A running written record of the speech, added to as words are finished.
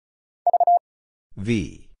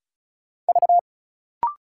V.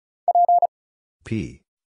 P.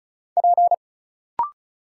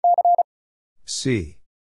 C.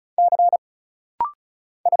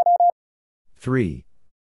 3.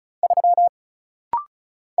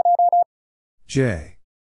 J.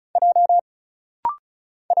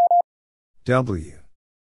 W.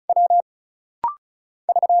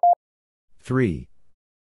 3.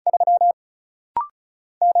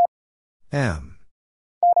 M.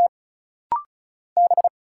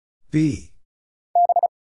 B.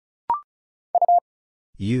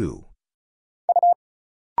 U.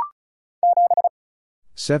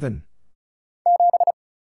 7.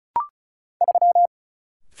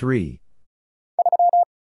 3.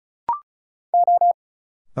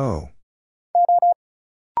 O.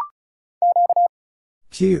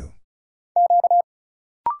 Q.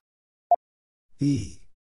 E.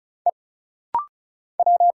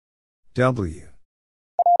 W.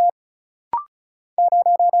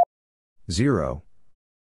 0.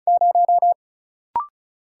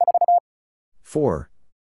 4.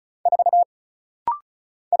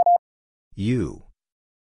 U.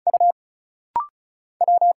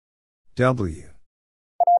 W.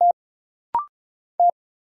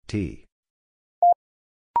 T.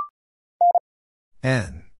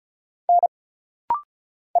 N.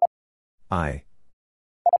 I.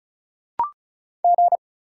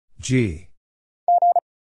 G.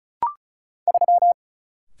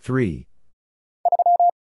 3.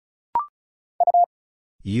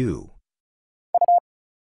 U.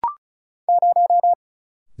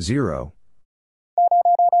 0.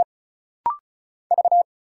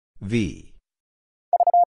 V.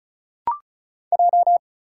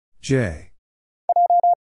 J.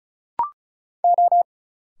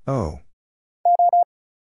 O.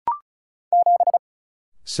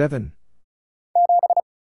 7.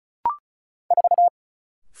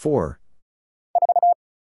 4.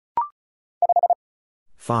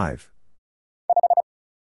 5.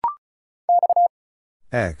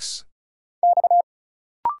 X.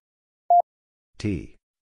 T.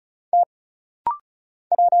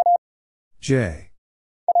 J.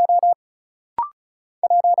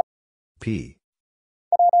 P.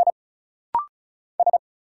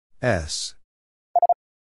 S.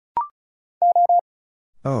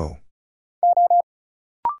 O.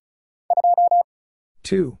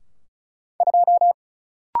 2.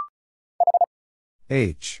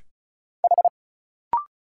 H.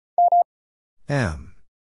 M.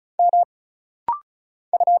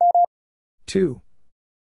 2.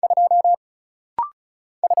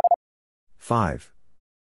 5.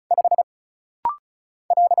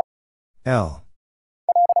 L.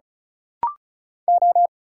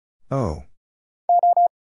 O.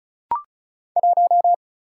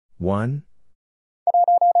 1.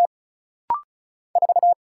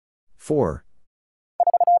 4.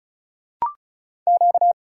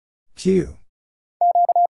 Q.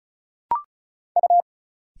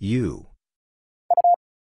 U.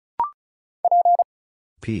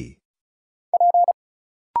 P.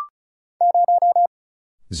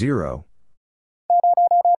 0.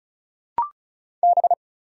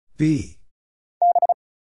 B.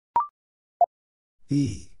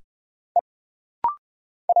 E.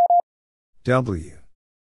 W.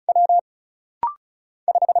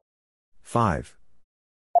 5.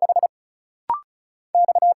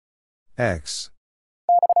 X.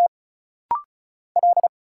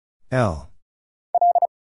 L.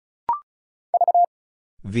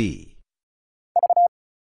 V.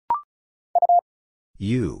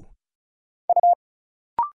 U.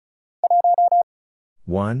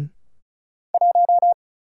 1.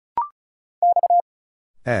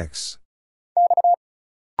 X.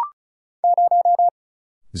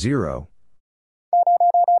 0.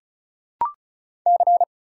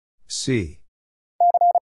 C.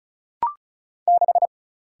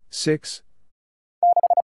 6.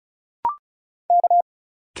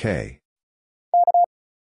 K.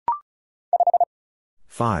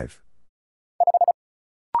 5.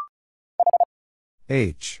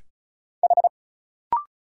 H.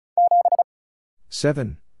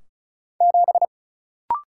 7.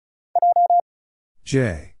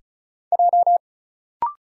 J.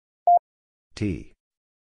 T.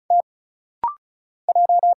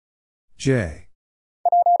 J.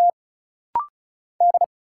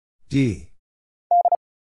 D.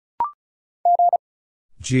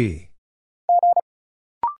 G.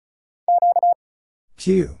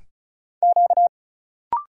 Q.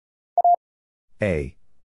 A.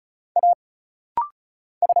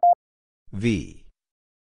 V.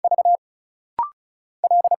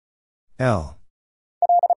 L.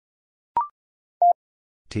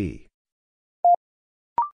 T.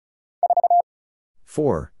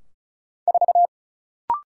 4.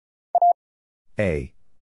 A.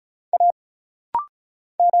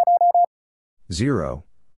 0.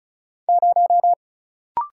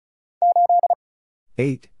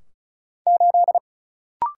 8.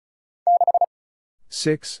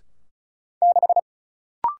 6.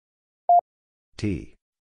 T.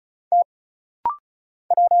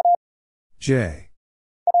 J.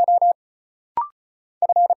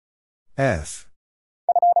 F.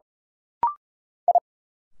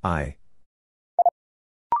 I.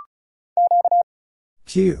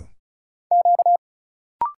 Q.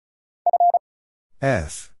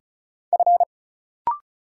 F.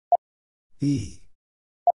 E.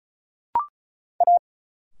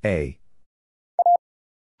 A.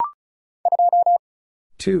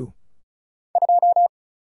 2.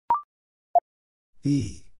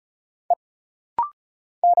 E.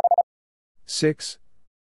 6.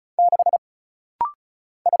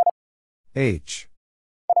 H.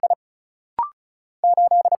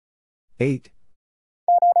 8.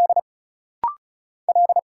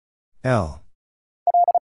 L.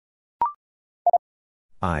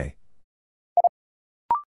 I.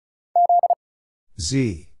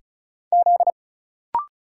 Z.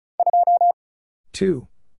 2.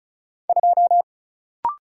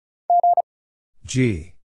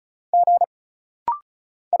 G.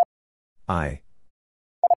 I.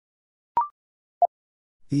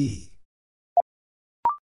 E.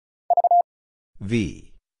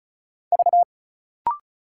 V.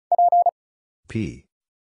 P.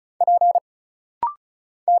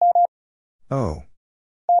 O.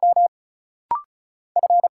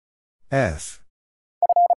 F.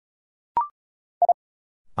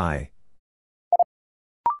 I.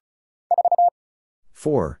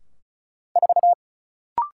 4.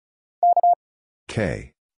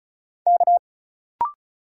 K.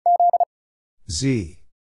 Z.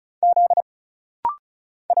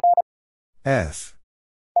 F.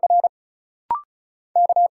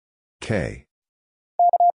 K.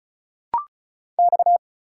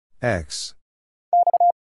 X.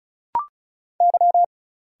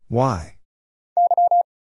 Y.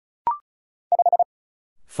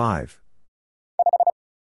 5.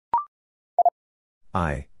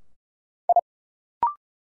 I.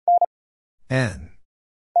 N.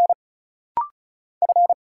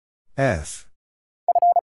 F.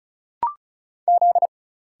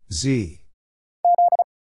 Z.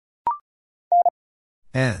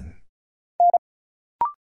 N.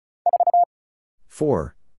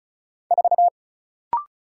 4.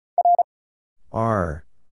 R.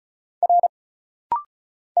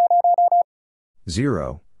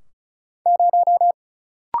 0.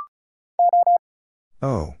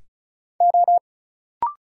 O.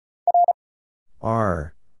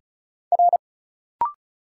 R.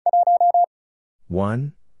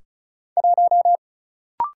 1.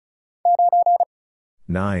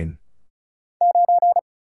 9.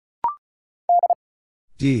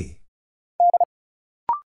 D.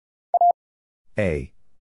 A.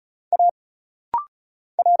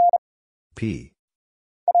 P.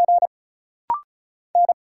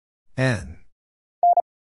 N.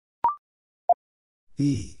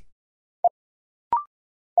 E.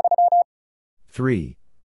 3.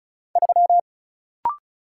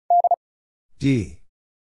 D.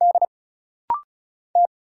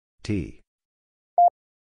 T.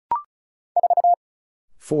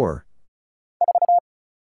 4.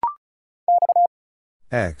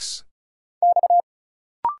 X.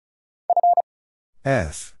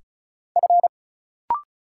 F.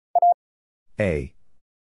 A.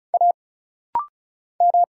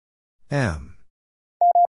 M.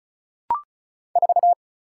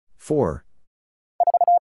 4.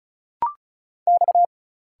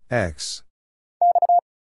 X.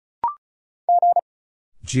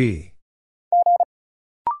 G.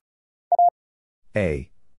 A.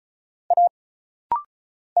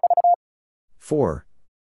 4.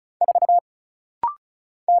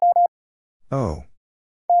 O.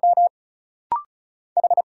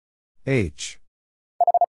 H.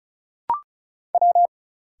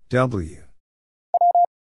 W.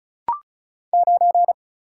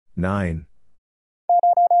 9.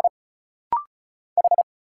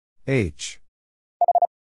 H.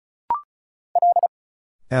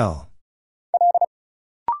 L.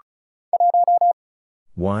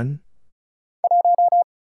 1.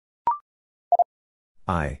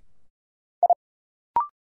 I.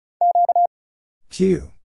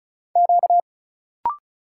 Q.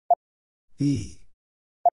 E.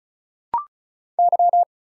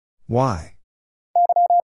 Y.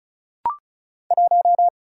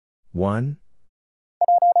 1.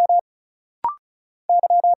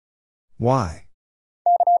 Y.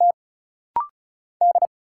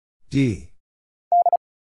 D.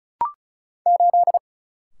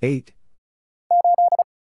 8.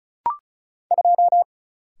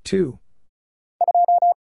 2.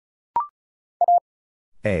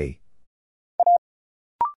 A.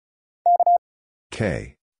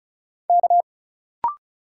 K.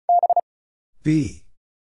 B.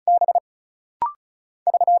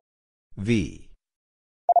 V.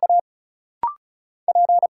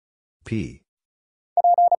 P.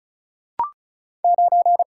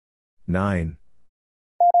 9.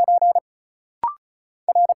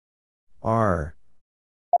 R.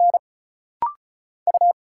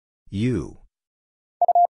 U.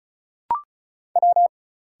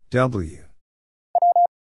 W.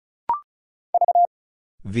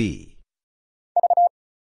 V.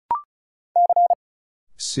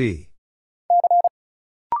 C.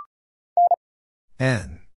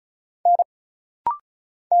 N.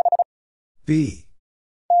 B.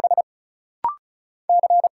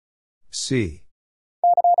 C.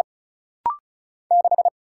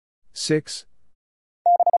 6.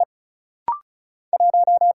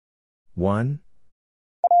 1.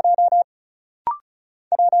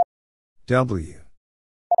 W.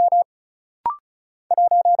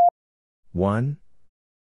 1.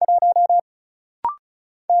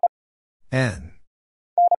 N.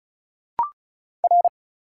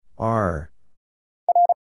 R.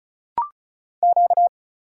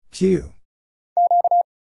 Q.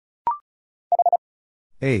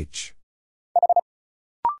 H.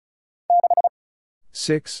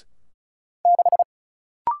 6.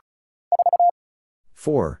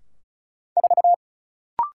 4.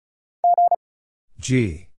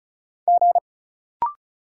 G.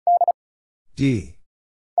 D.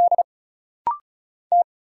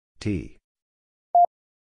 T.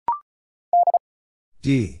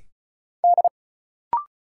 D.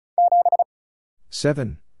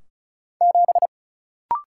 7.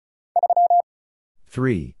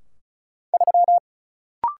 3.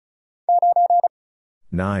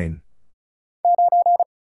 9.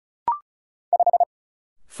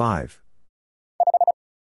 5.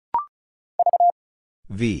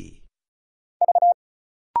 V.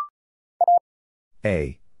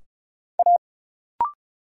 A.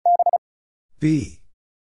 B.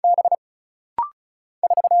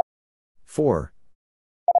 4.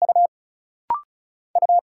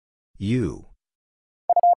 U.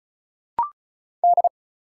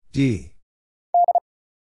 D.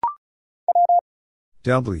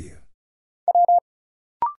 W.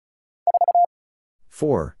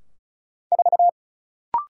 4.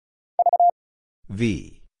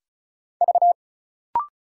 V.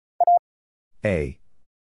 A.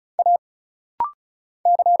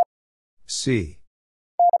 C.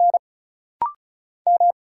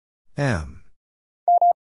 M.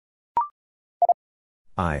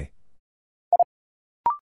 I.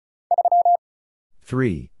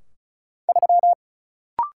 3.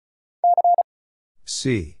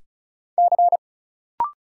 C.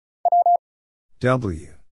 W.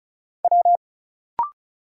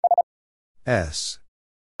 S.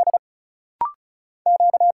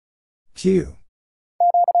 Q.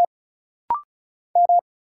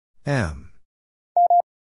 M.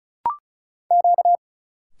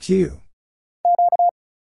 Q.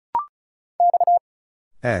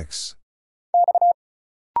 X.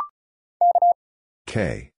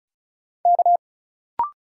 K.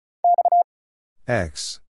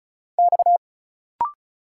 X.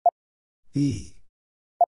 E.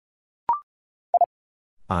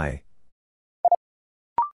 I.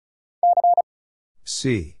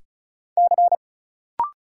 C.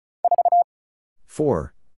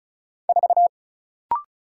 4.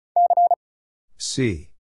 C.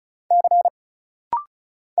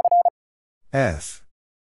 F.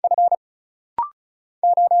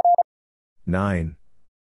 9.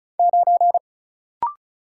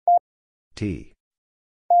 T.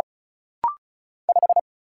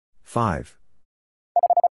 5.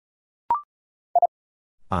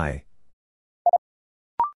 I.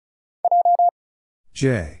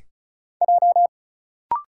 J.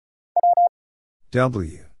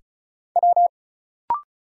 W.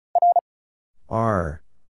 R.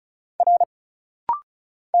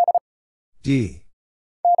 D.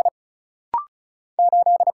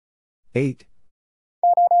 8.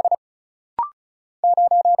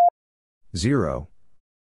 0.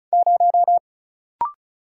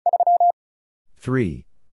 3.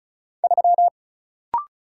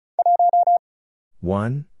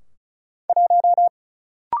 1.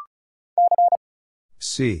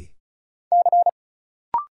 C.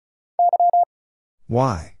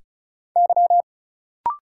 Y.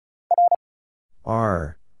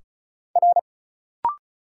 R.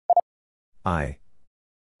 I.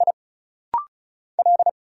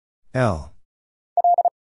 L.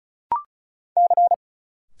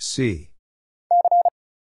 C.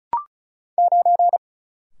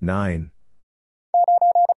 9.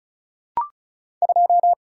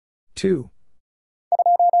 2.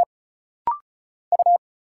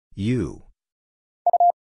 U.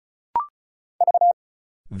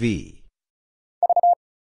 V.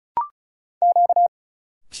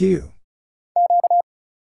 Q.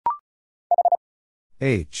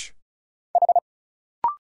 H.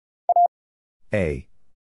 A.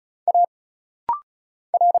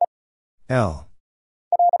 L.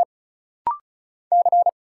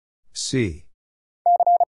 C.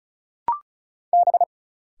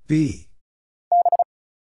 B.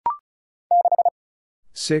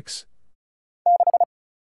 6.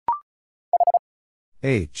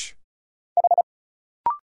 H.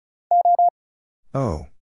 O.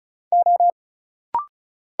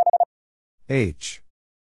 H.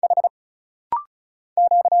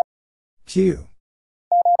 Q.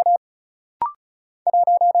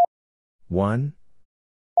 1.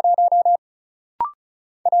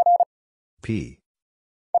 P.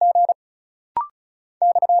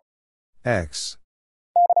 X.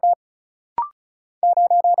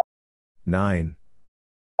 9.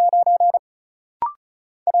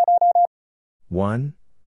 1.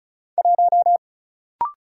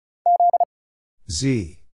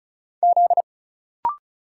 Z.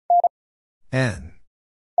 N.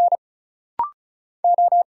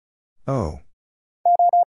 O.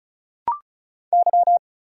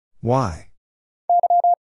 Y.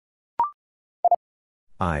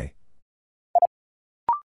 I.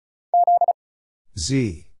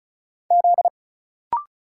 Z.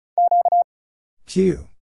 Q.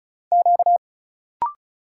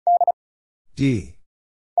 D.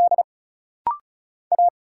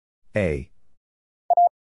 A.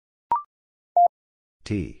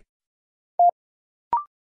 T.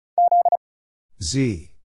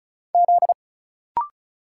 Z.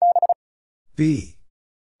 B.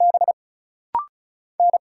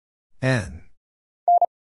 N.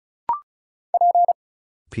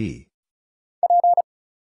 P.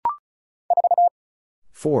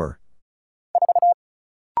 4.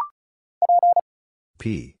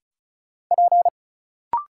 P.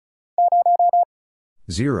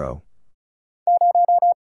 0.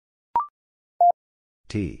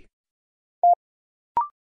 T.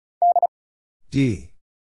 D.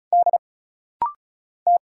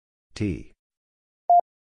 T.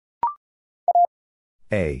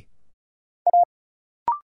 A.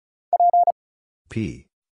 P.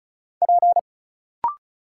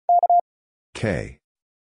 K.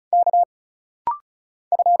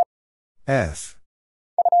 F.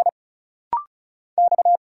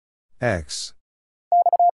 X.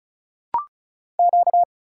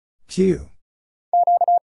 Q.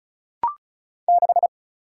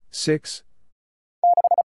 6.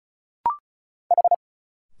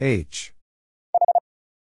 H.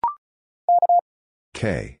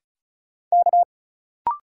 K.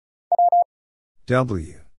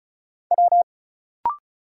 W.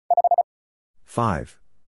 5.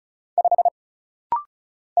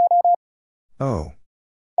 O.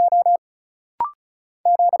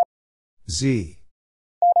 Z.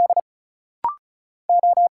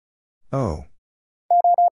 O.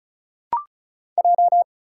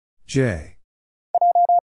 J.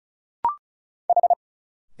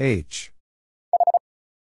 H.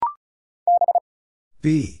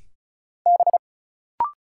 B.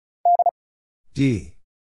 D.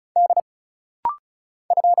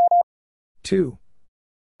 2.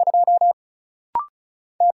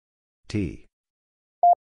 T.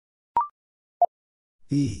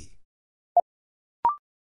 E.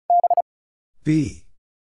 B.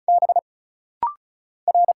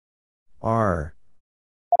 R.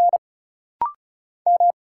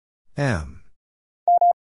 M.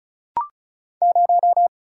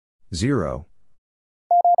 0.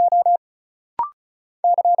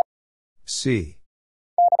 C.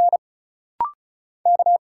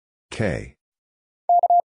 K.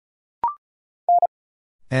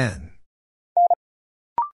 N.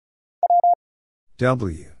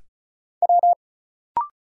 W.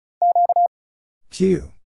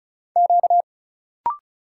 Q.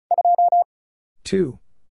 2.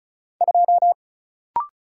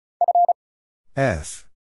 F.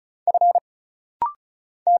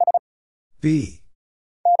 B.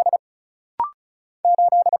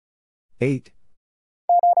 8.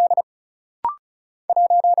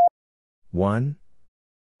 1.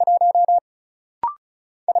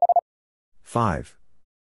 5.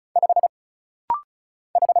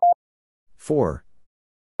 4.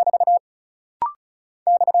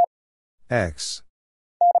 X.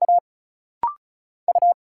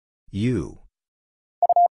 U.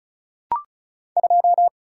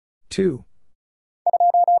 2.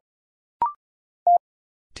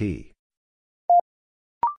 T.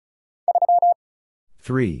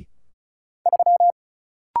 3.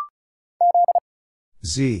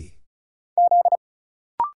 Z.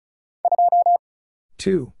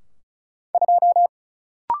 2.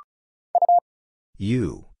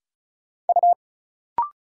 U.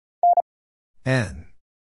 N.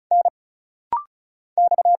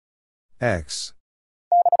 X.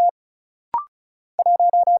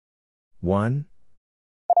 1.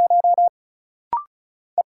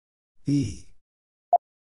 E.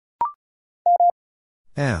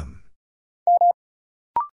 M.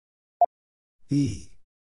 E.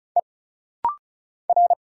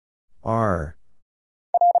 R.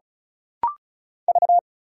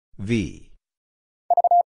 V.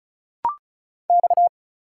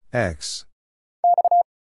 X.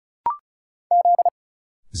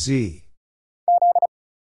 Z.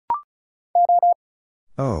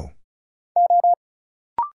 O.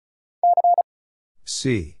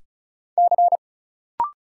 C.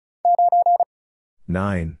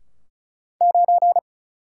 9.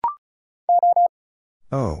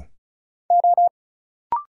 O.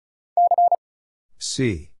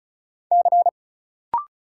 C.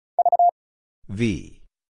 V.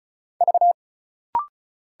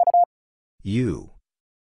 U.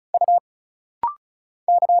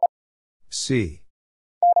 C.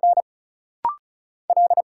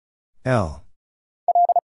 L.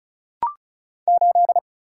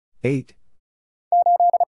 8.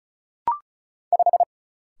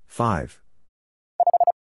 5.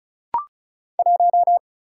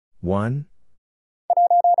 1.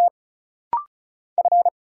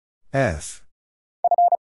 F.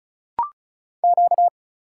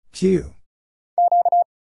 Q.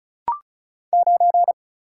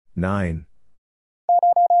 9.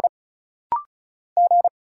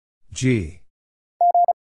 G.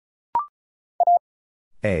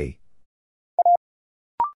 A.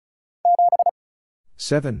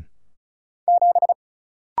 7.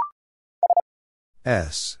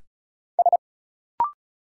 S.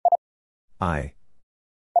 I.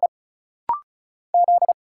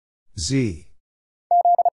 Z.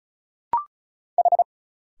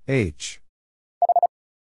 H.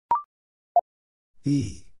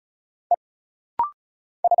 E.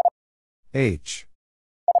 H.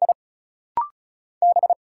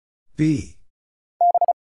 B.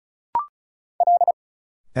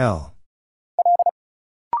 L.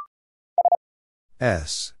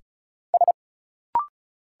 S.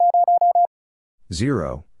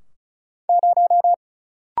 0.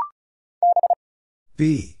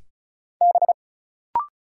 B.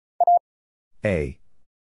 A.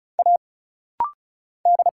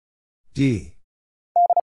 D.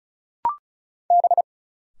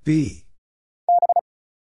 B.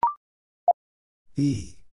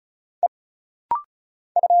 E.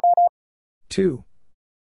 2.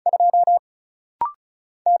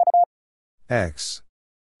 X.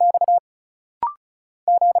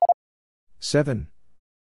 7.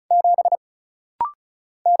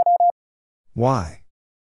 Y.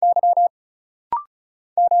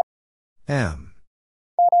 M.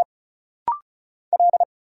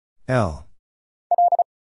 L.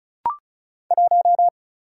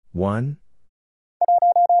 1.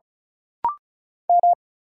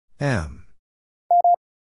 M.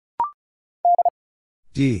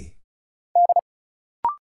 D.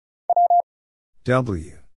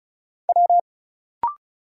 W.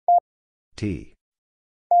 T.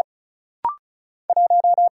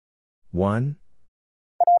 1.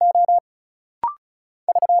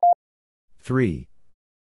 3.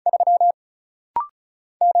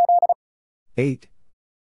 8.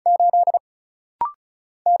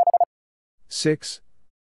 6.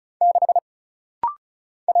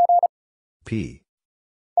 P.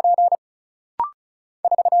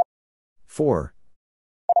 4.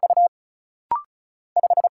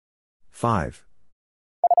 5.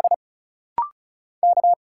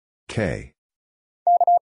 K.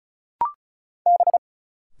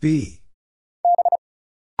 B.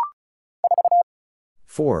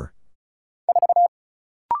 4.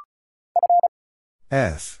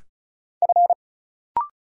 F.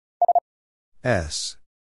 S.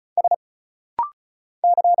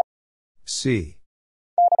 C.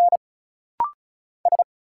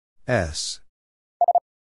 S.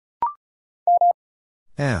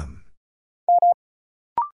 M.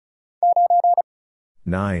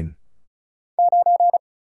 9.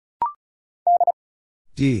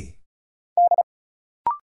 D.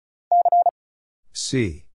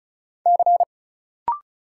 C.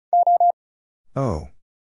 O.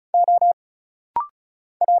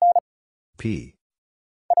 P.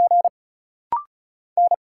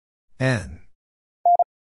 N.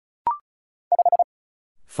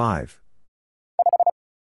 5.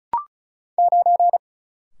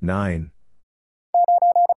 9.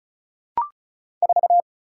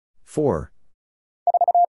 4.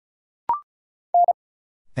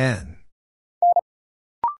 N.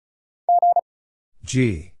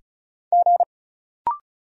 G.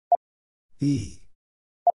 E.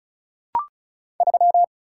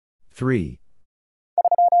 3.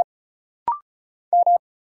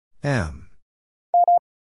 M.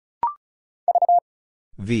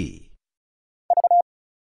 V.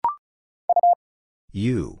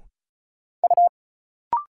 U.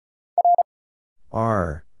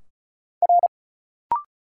 R.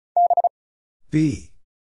 B.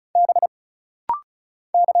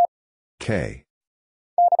 K.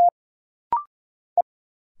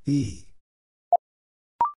 E.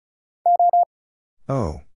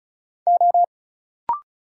 O.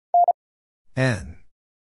 N.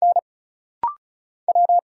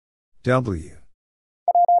 W.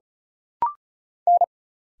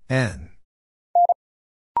 N.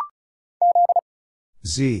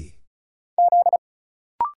 Z.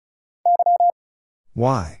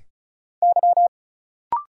 Y.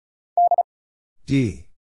 D.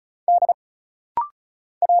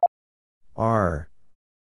 R.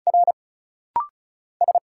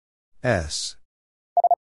 S.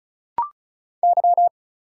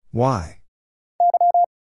 Y.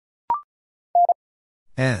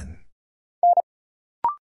 N.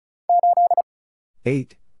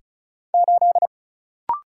 8.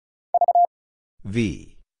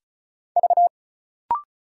 V.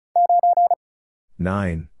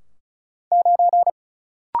 9.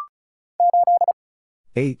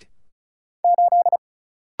 8.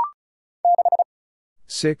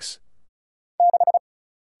 6.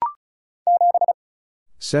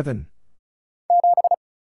 7.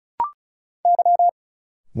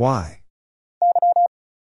 Y.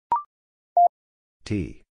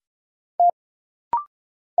 T.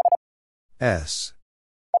 S.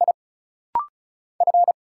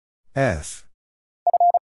 F.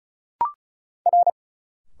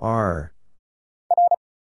 R.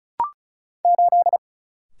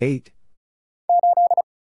 8.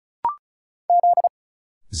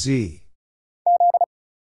 Z.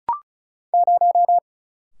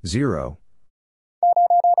 0.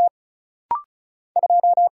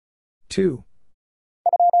 2.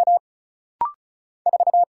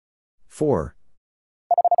 4.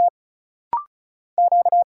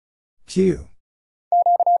 Q.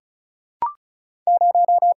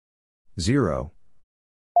 0.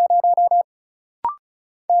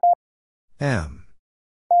 M.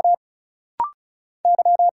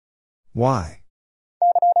 Y.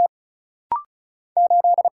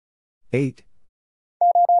 8.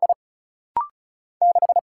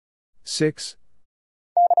 6.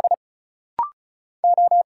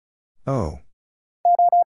 O.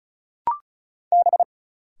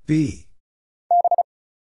 B.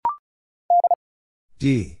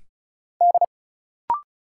 D.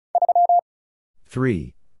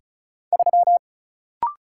 3.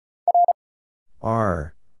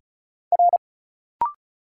 R.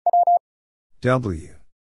 W.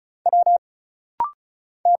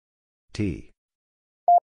 T.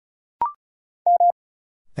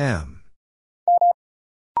 M.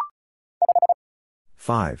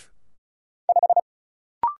 5.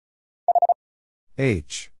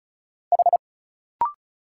 H.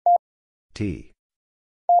 T.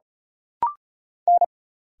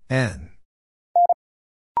 N.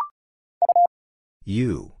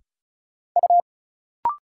 U.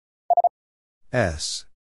 S.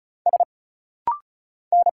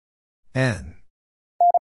 N.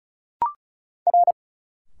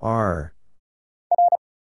 R.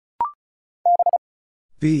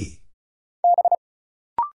 B.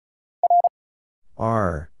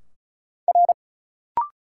 R.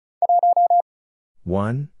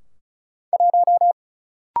 1.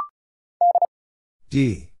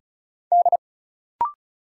 D.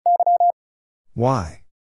 Y.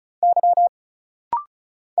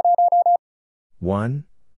 1.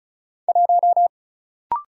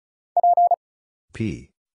 P.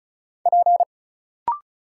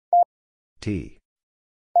 T.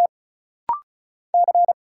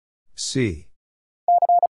 C.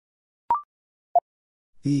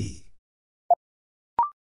 E.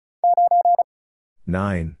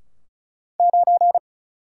 9.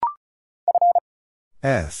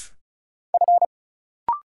 F.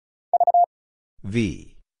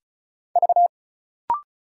 V.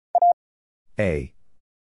 A.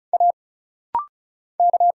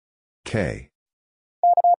 K.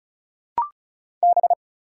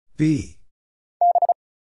 B.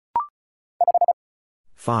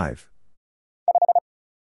 5.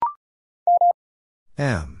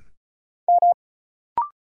 M.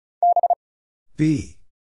 B.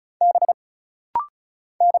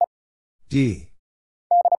 D.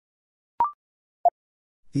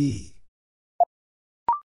 E.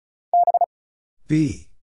 B.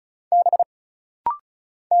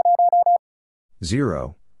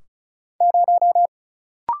 0.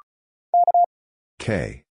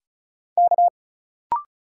 K.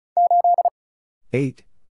 8.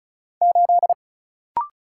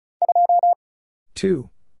 2.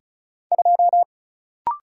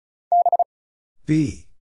 B.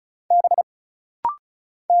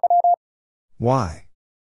 Y.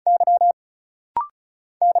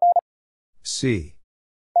 C.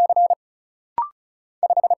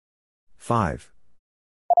 5.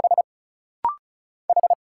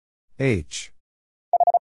 H.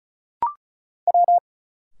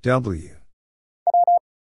 W.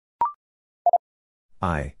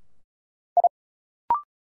 I.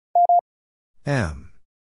 M.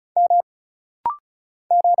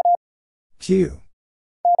 Q.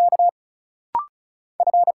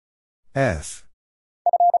 F.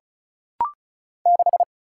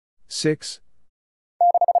 6.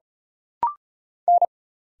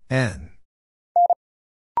 N.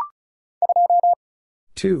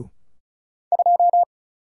 2.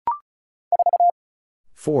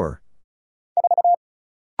 4.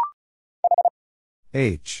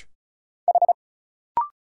 H.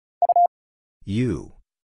 U.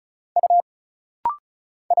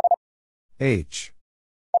 H.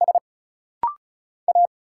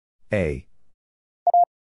 A.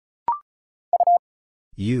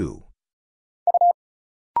 U.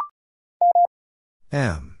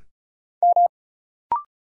 M.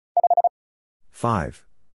 5.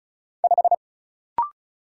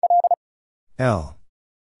 L.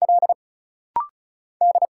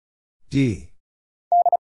 D.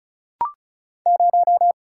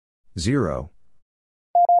 0.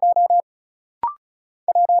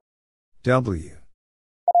 W.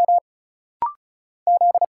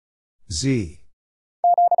 Z.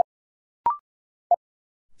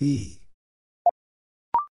 E.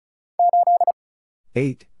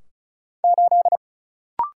 8.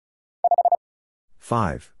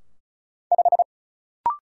 5.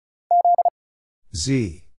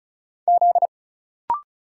 Z.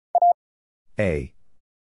 A.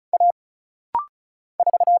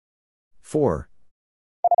 4.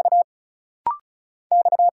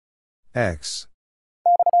 X.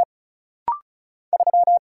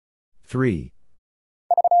 3.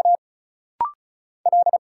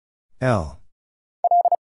 L.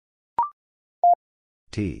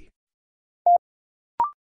 T.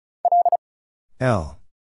 L.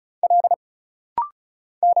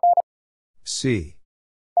 C.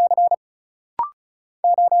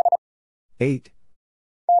 8.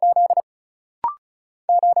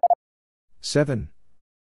 7.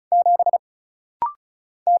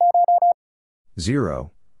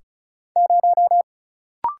 0.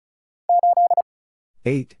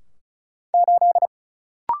 8.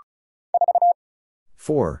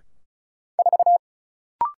 4.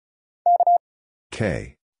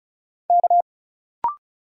 K.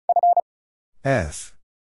 F.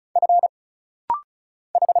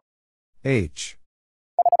 H.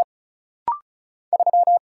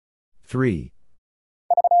 3.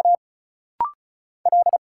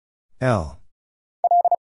 L.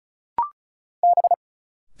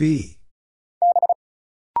 B.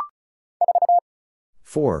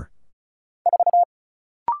 4.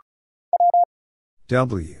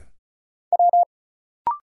 W.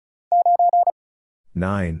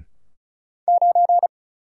 9.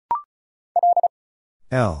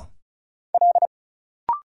 L.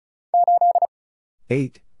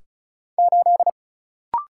 8.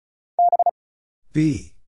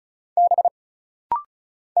 B.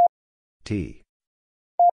 T.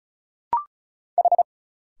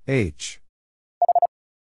 H.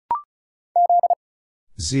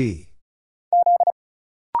 Z.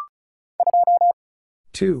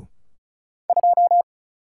 2.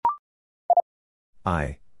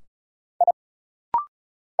 I.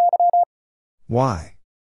 Y.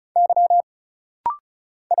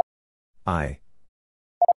 I.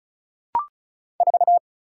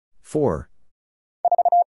 4.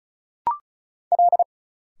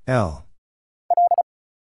 L.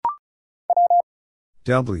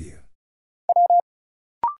 W.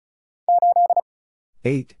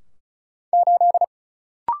 8.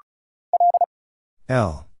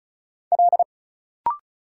 L.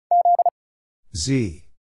 Z.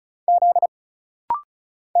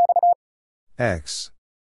 X.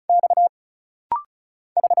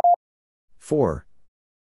 4.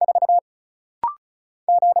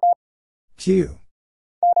 Q.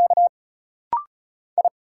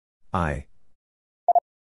 I.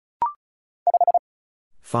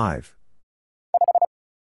 5.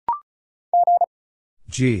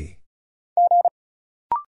 G.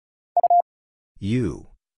 U.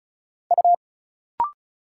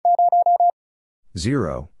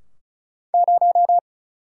 0.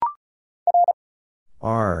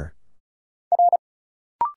 R.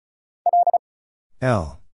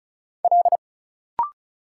 L.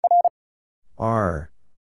 R.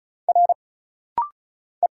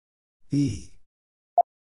 E.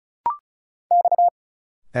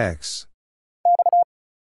 X.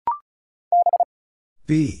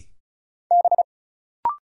 B.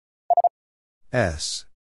 S.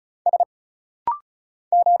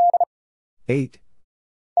 8.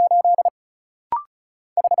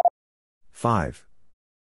 5.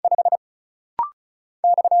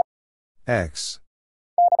 X.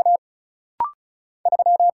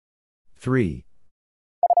 3.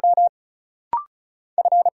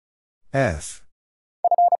 F.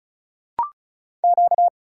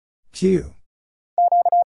 Q.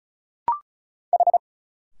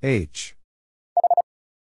 H.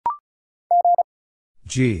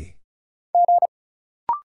 G.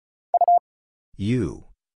 U.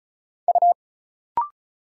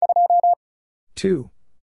 2.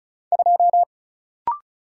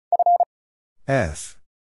 F.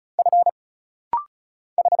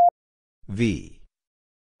 V.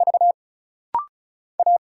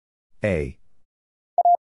 A.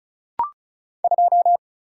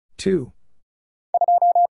 2.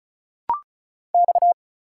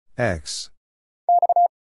 X.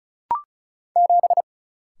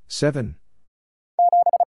 7.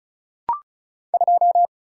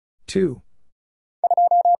 2.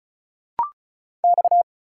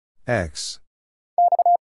 X.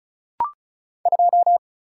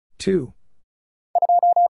 2.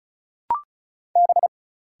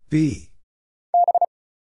 B.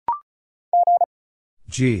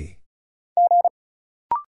 G.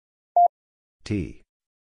 T.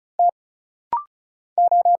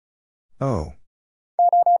 O.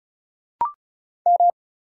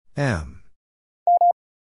 M.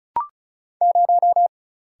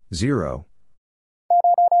 0.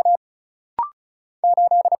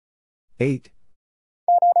 8.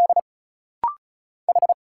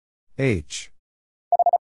 H.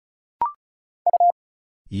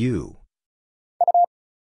 U.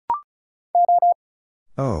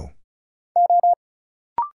 O.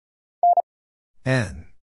 N.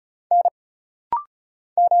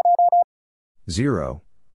 0.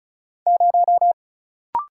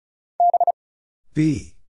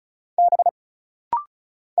 B.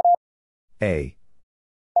 A.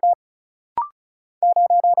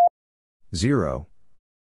 0.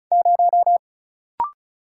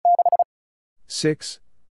 6.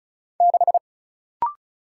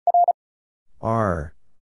 R.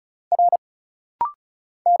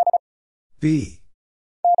 B.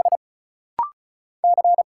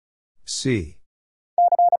 C.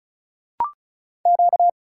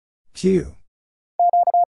 Q.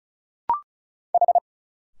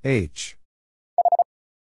 H.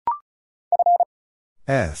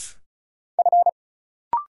 F.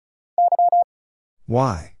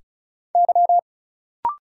 Y.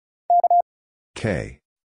 K.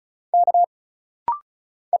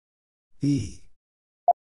 E.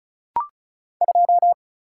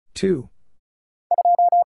 2.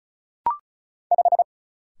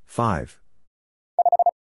 5.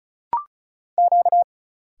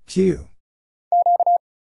 Q.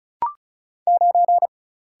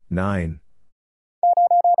 9.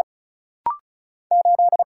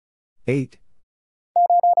 8.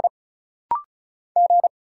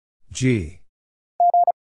 G.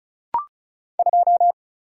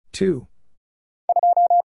 2.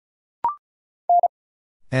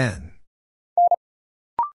 N.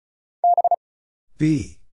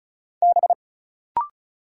 B.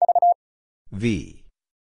 V.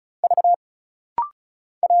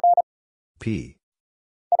 P.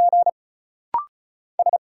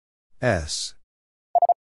 S.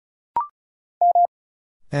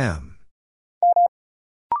 M.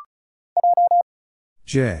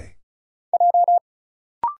 J.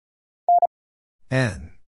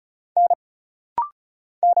 N.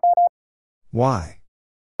 Y.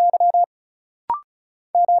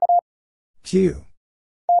 Q.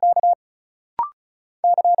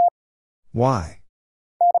 Y.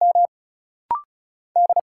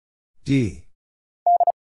 D.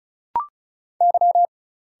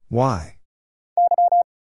 Y.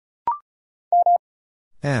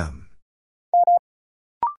 M.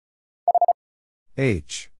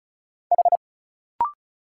 H.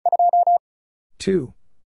 2.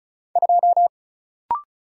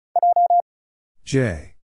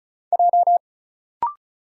 J.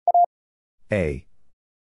 A.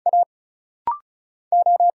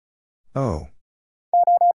 O.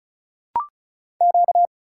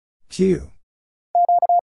 Q.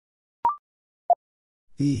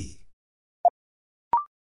 E.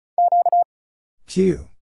 Q.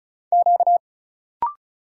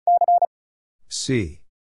 C.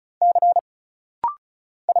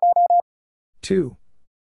 2.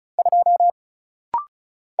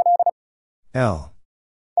 L.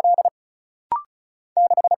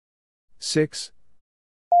 6.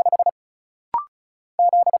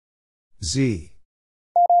 Z.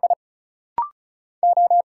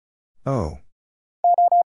 O.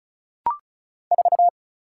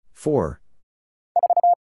 4.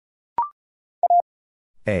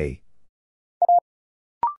 A.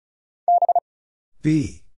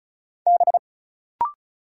 B.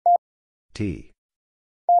 T.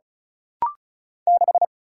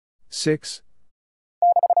 6.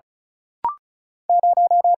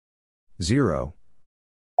 0.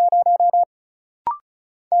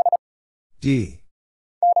 D.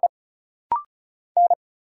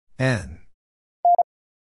 N.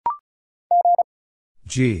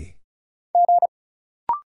 G.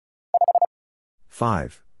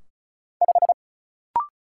 5.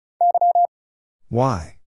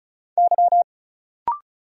 Y.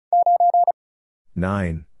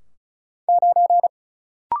 9.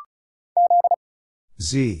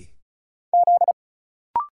 Z.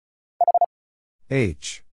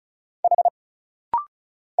 H.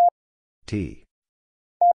 T.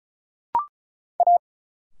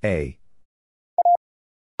 A.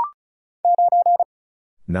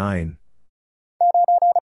 9.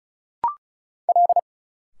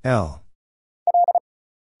 L.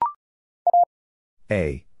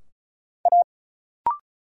 A.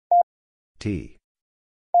 T.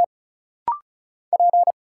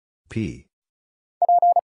 P.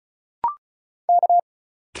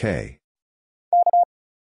 K.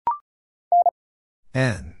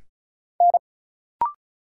 N.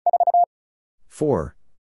 4.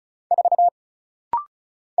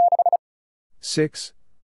 6.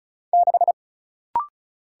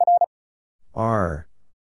 R.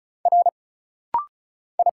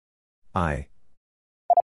 I.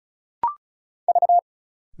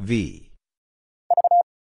 V.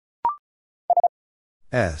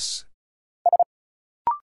 S.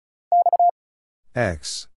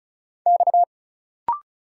 X.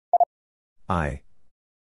 I.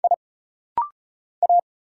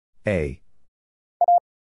 A.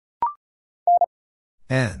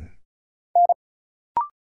 N.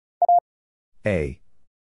 A.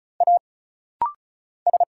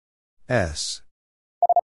 S.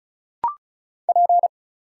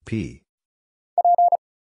 P.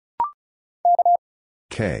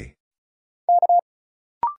 K.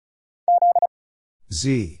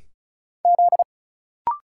 Z.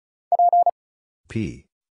 P.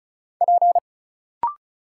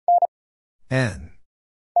 N.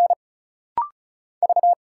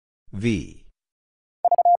 V.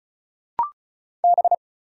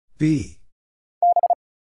 B.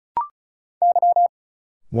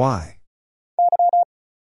 Y.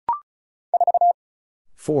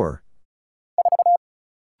 4.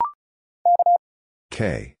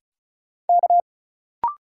 K.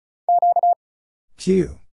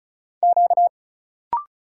 Q.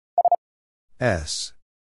 S.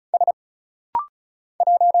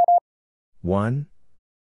 1.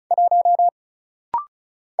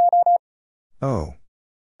 O.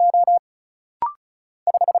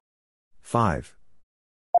 5.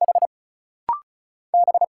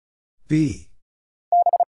 B.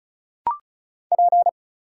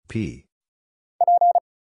 P.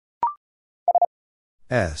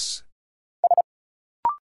 S.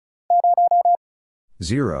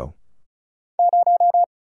 0.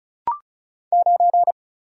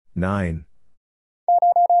 9.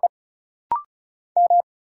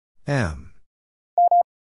 M.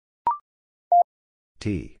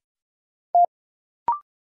 T.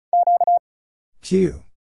 Q.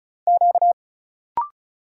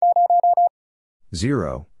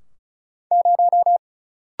 0.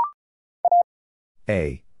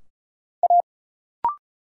 A.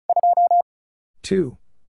 2.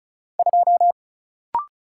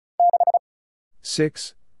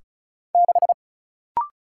 6.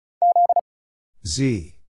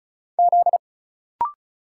 Z.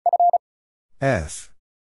 F.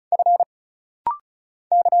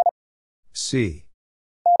 C.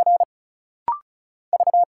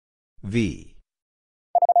 V.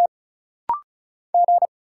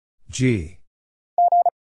 G.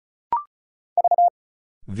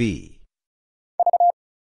 V.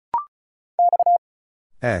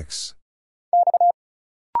 X.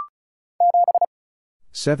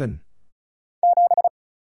 7.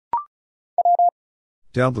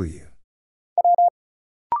 W.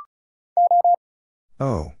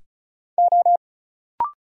 O.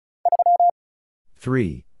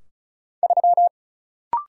 3.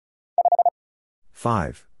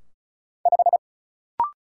 5.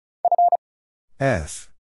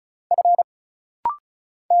 F.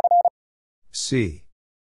 C.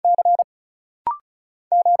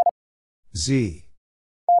 Z.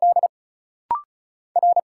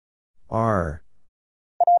 R.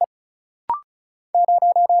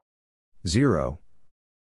 0.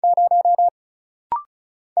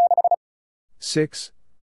 6.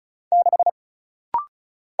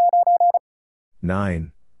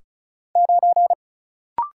 9.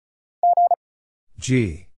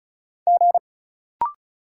 G.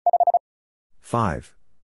 5.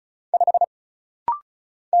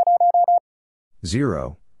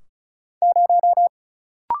 0.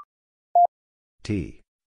 T.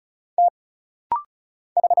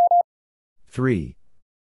 3.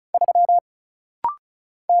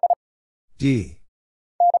 D.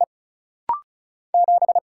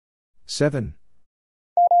 7.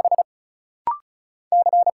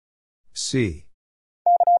 C.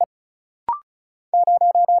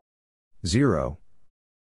 0.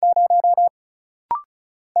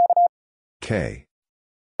 K.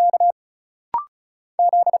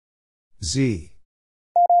 Z.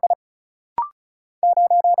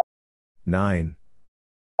 9.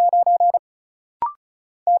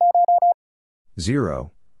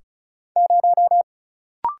 0.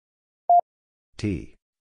 T.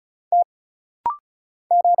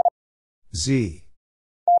 Z.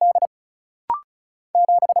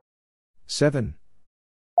 7.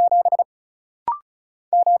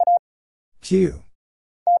 Q.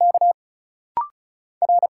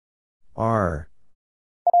 R.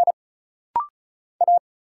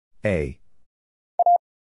 A.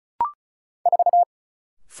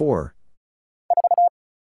 4.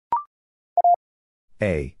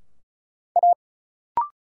 A.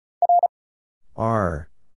 R.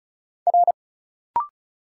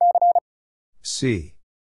 C.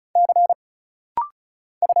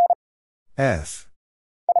 F.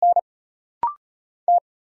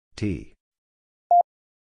 T.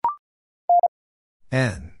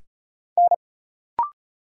 N.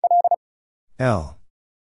 L.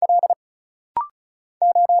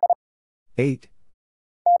 8.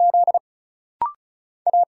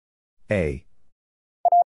 A.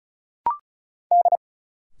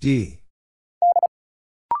 D.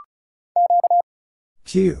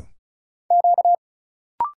 Q.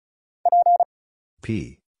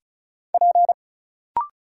 P.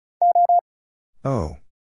 O.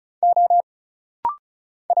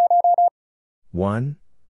 1.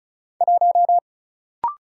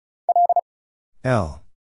 L.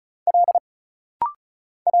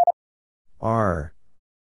 R.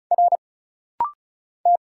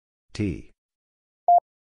 T.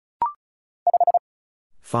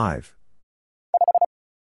 5.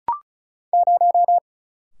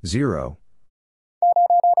 0.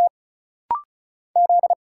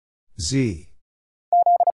 Z.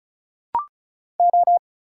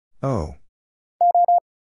 O.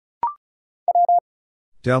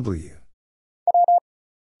 W.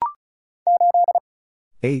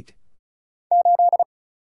 8.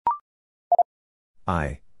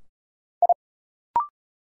 I.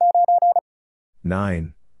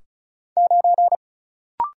 9.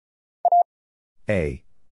 A.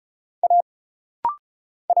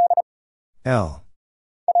 L.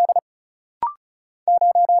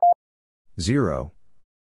 0.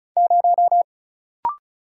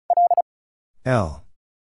 L.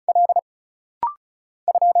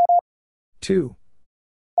 2.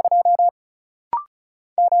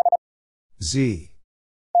 Z.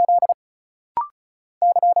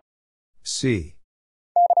 C.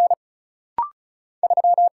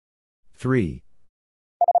 3.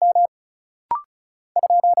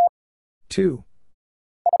 2.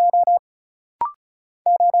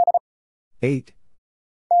 8.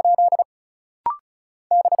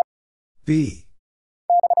 B.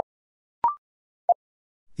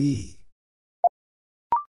 E.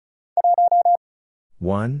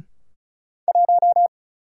 1.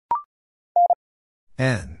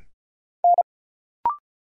 N.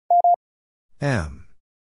 M.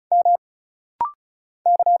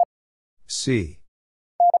 C.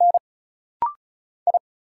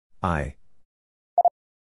 I.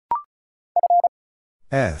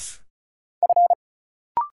 F.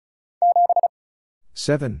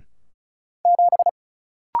 7.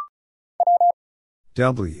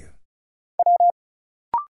 W.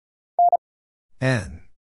 N.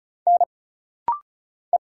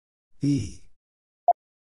 E.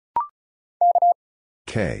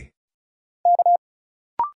 K.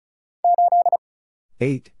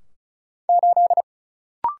 8.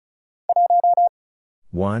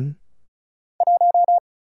 1.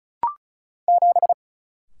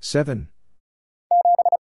 7.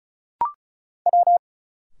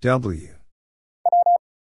 W.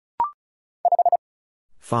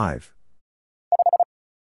 5.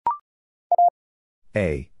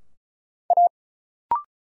 A.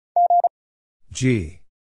 G.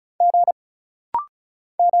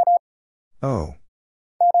 O.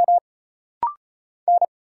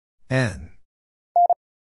 N.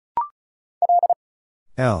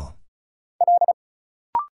 L.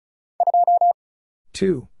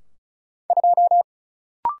 2.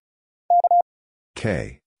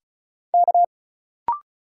 K.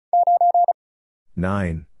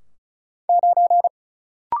 9.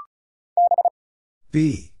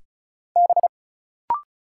 B.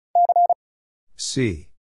 C.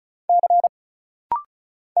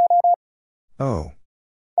 O.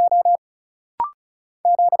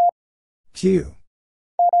 Q.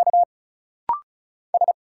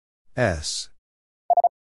 S.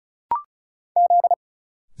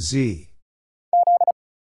 Z.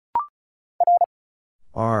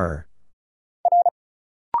 R.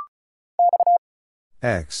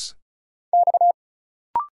 X.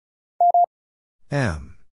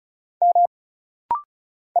 M.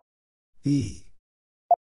 E.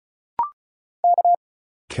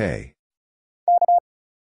 K.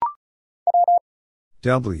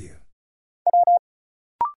 W.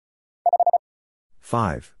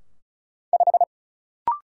 5.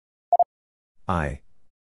 I.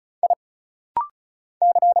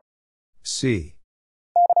 C.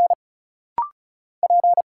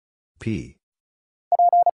 P.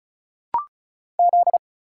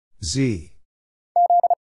 Z.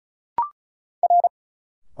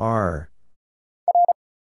 R.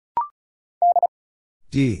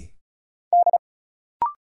 D.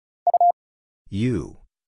 U.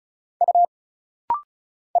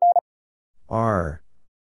 R.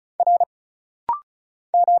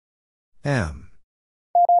 M.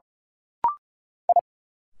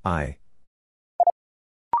 I.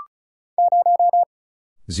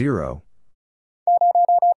 0.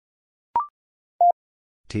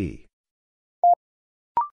 T.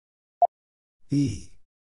 E.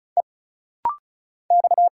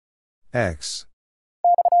 X.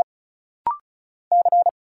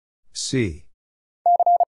 C.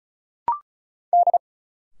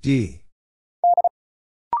 D.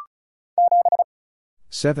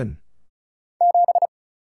 7.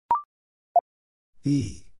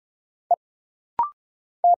 E.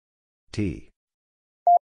 T.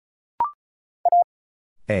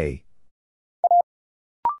 A.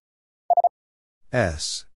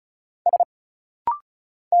 S.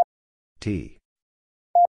 T.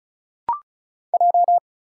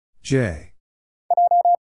 J.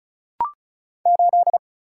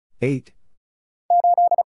 8.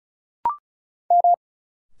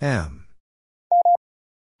 M.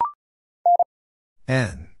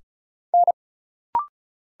 N.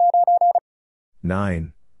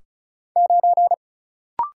 9.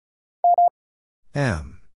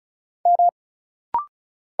 M.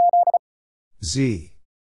 Z.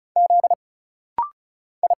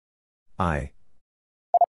 I.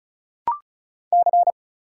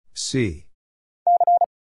 C.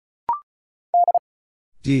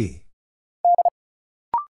 D.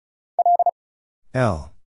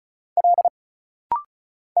 L.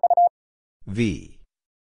 V.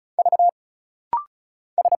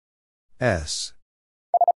 S.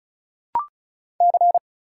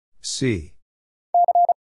 C.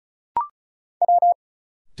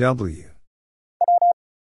 W.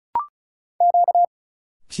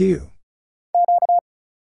 Q.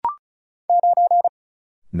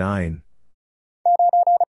 9.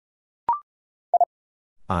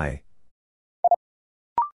 I.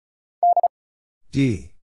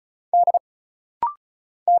 D.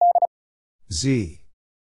 Z.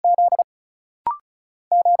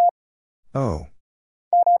 O.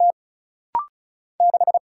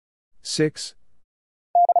 6.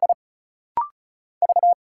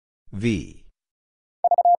 V.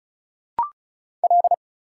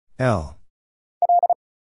 L.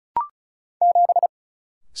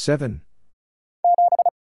 7.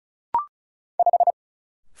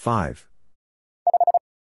 5.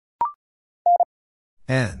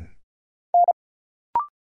 N.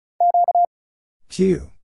 Q.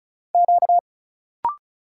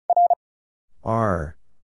 R.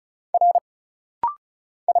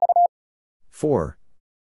 4.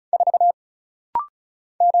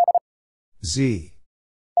 Z.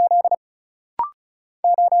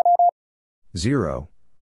 0.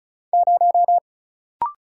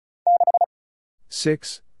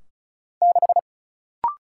 6.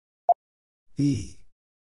 E.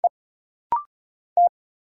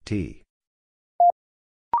 T.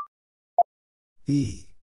 E.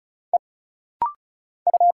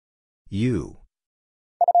 U.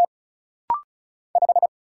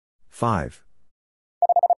 5.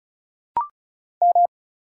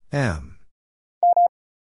 M.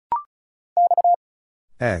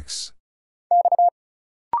 X.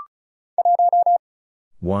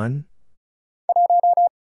 1.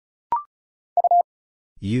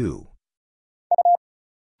 U.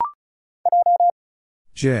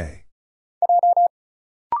 J.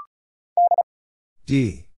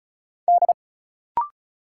 D.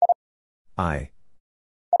 I.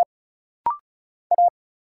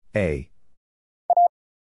 A.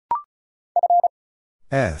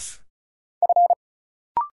 F.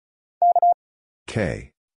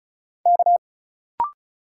 K.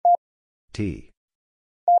 T.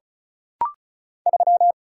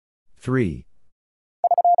 3.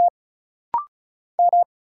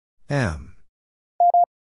 M.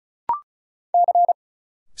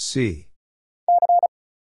 C.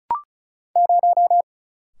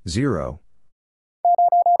 0.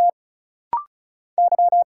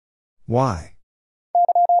 Y.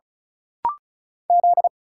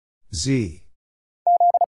 Z.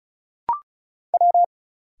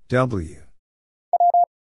 W.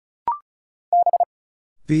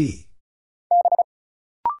 B.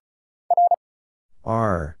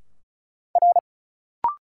 R.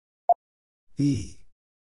 E.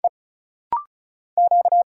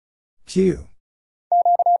 Q.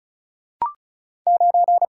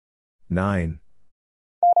 9.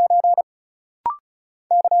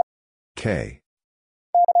 K.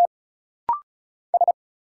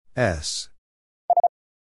 S.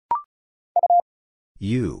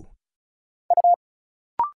 U.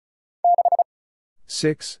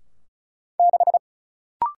 6.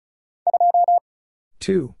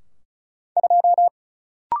 2.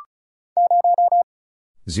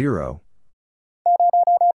 0.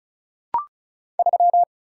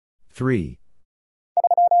 3.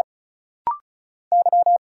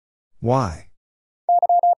 Y.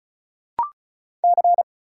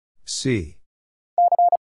 C.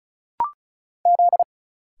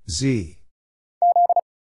 Z.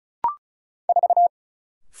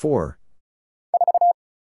 4.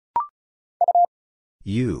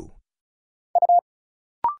 U.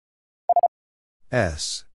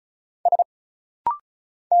 S.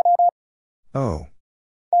 O.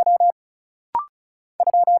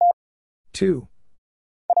 2.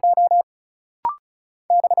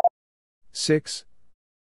 6.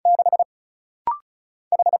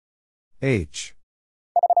 H.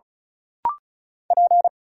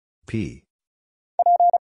 P.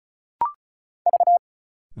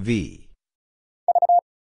 V.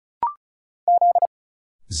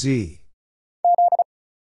 Z.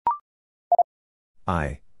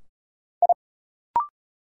 I.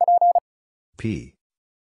 P.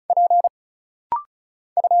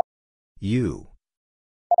 U.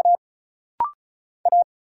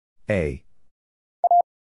 A.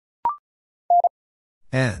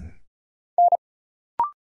 N.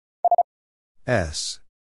 S.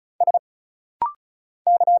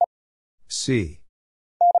 C.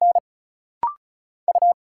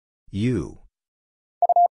 U.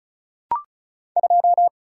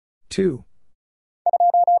 2.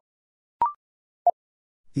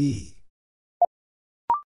 E.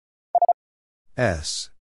 S.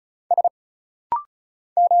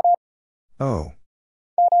 O.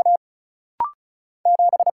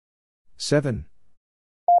 7.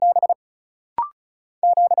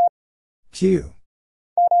 Q.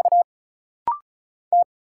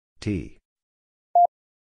 T.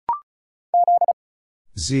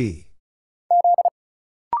 Z.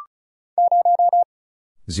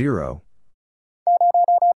 0.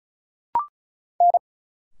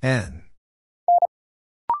 N.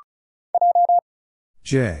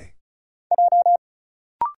 J.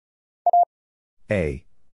 A.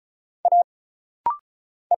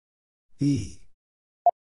 E.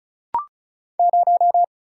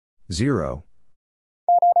 0.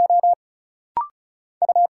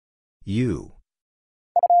 U.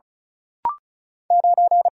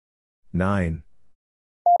 9.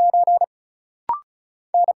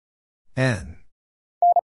 N.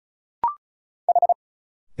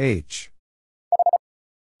 H.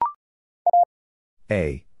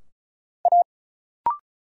 A.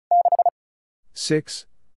 6.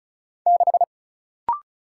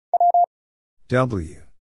 W.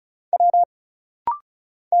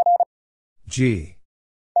 G.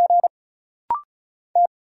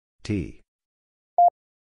 T.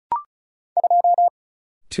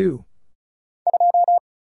 2.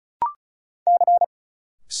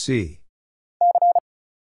 C.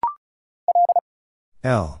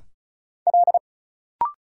 L.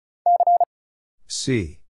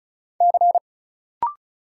 C.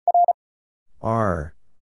 R.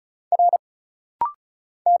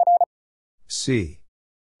 C.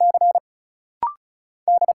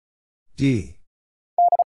 D.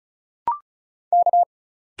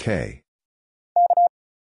 K.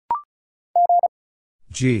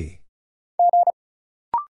 G.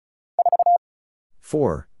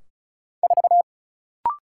 4.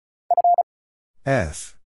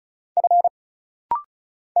 F.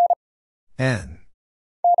 N.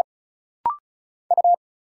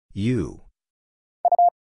 U.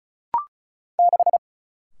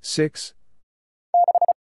 6.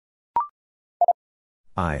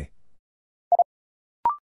 I.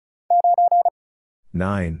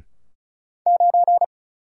 9.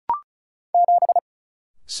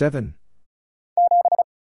 7.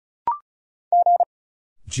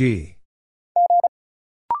 G.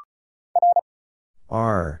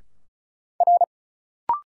 R.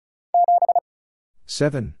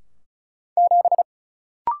 7.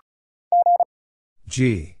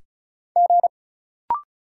 G.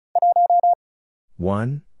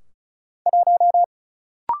 1.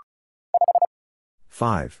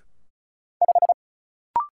 5.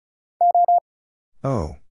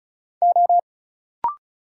 O.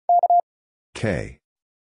 K.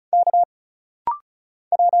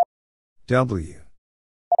 W.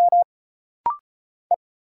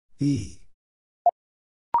 E.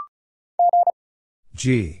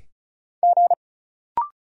 G.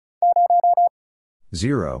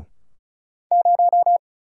 0.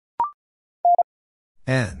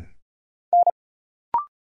 N.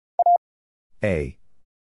 A.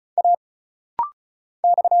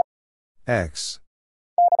 X.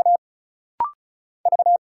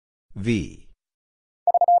 V.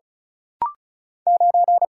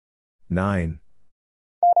 9.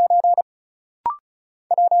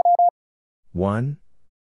 1.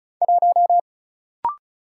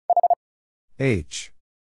 H.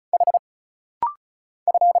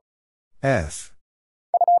 F.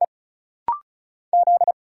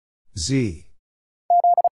 Z.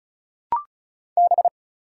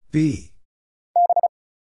 B.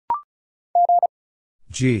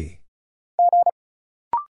 G.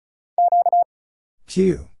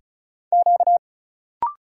 Q.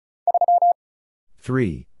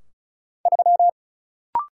 3.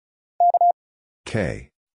 K.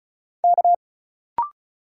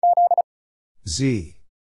 Z.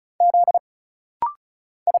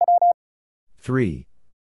 3.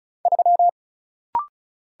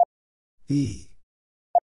 E.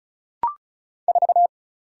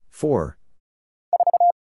 4.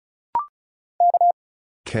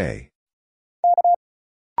 K.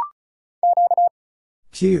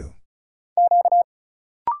 Q.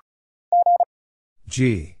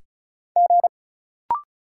 G.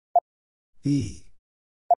 E.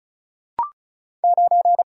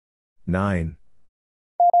 9.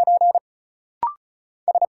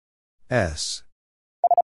 S.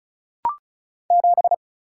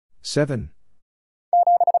 7.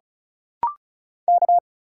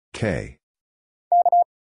 K.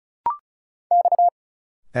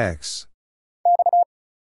 X.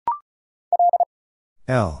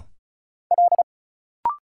 L.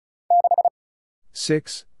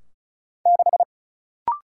 6.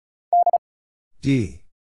 D.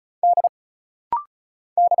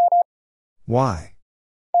 Y.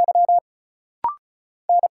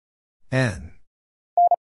 N.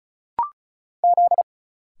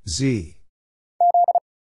 Z.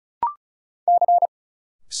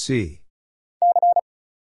 C.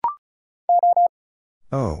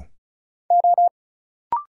 O.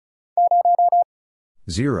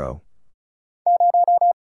 0.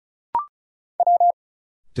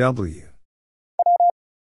 W.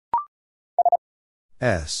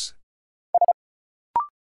 S.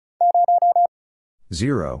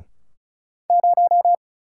 0.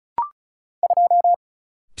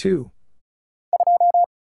 2.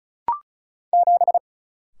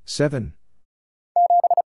 7.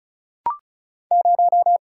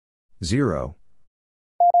 0.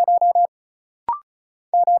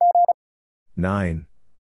 9.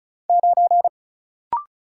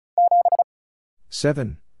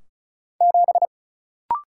 7.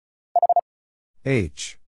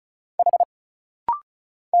 H.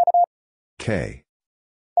 K.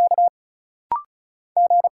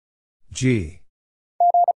 G.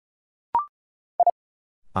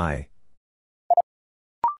 I.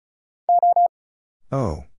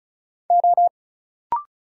 O.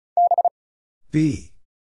 B.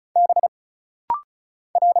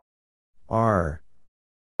 R.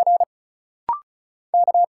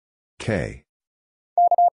 K.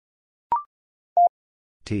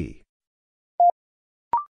 T.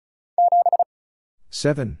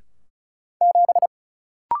 7.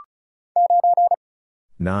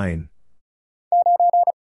 9.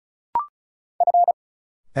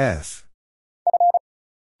 F.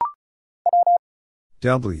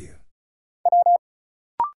 W.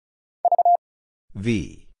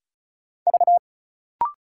 V.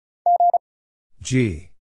 G.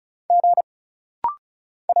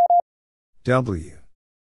 W.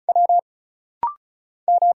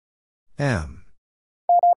 M.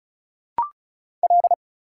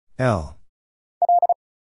 L.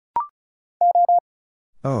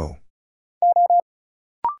 O.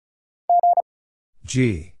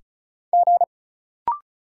 G.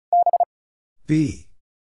 B.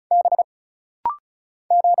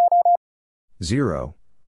 0.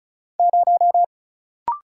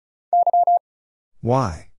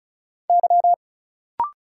 Y.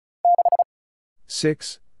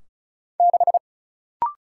 6.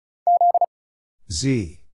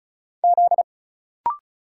 Z.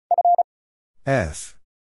 F.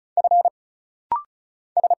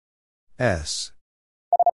 S.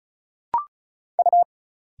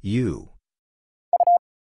 U.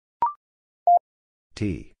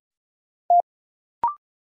 T.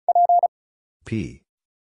 P.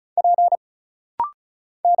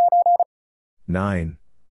 9.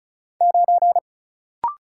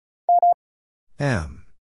 M.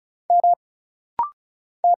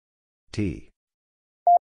 T.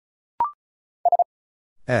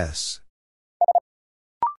 S.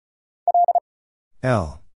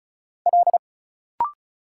 L.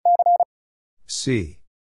 C.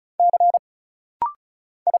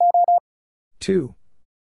 2.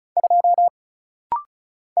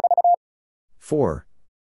 4.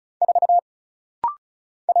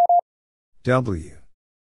 W.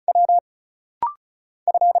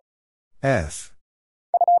 F.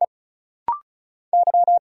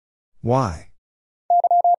 Y.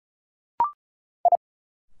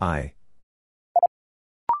 I.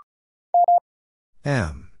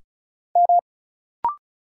 M.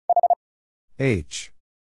 H.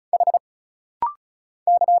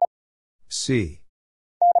 C.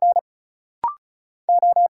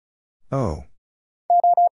 O.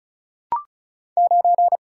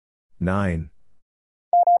 9.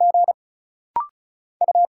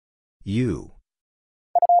 U.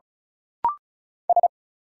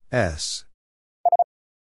 S.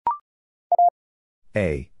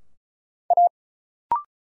 A.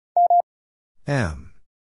 M.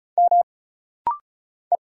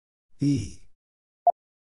 E.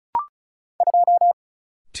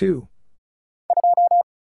 2.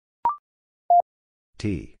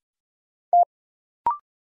 T.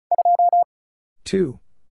 2.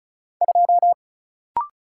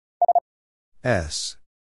 S.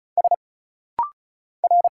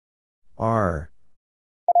 R.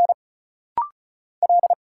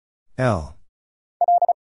 L.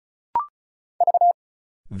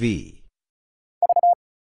 V.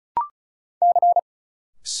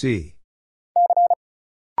 C.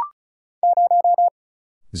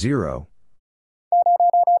 0.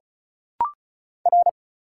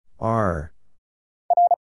 R.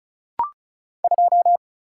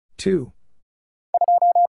 2.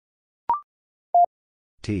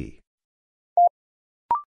 T.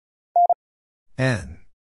 N.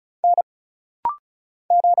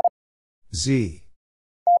 Z.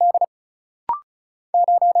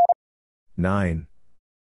 9.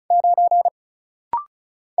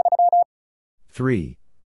 3.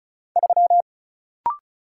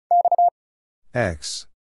 X.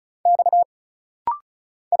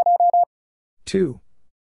 2.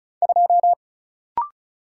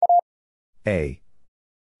 A.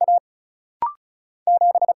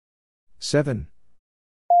 7.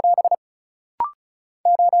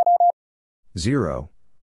 0.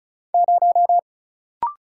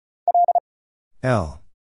 L.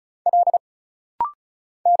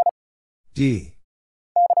 D.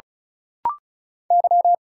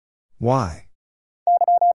 Y.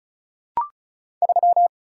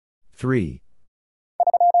 3.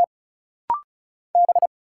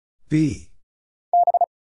 B.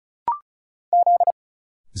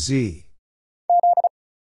 Z.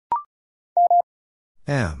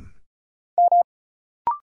 M.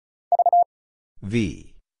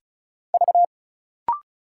 V.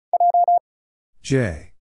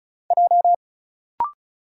 J.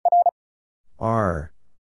 R.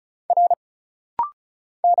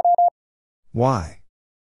 Y.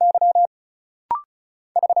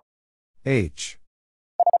 H.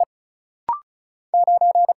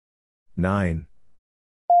 9.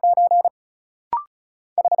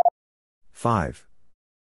 5.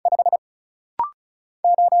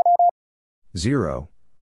 0.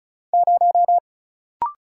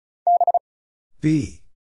 B.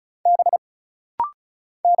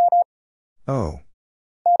 O.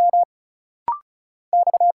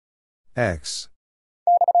 X.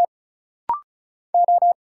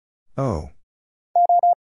 O.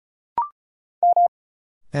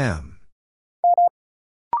 M.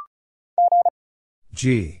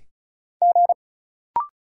 G.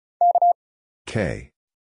 K.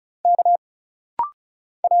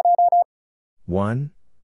 1.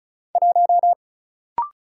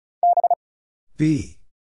 B.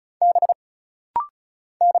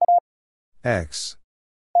 X.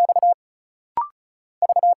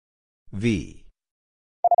 V.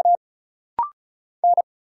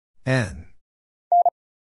 N.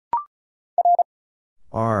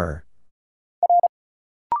 R.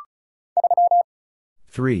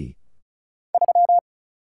 3.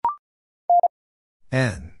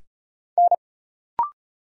 N.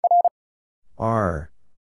 R.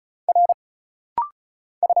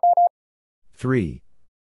 3.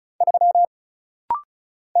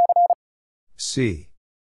 C.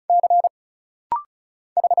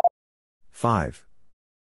 5.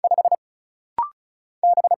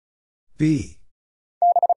 B.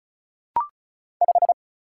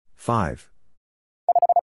 5.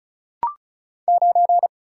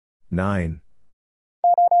 9.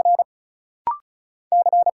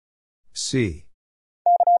 C.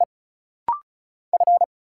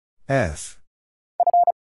 F.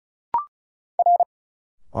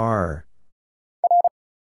 R.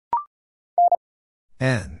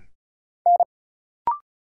 N.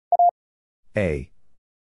 A.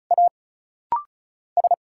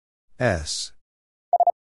 S.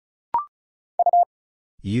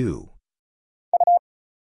 U.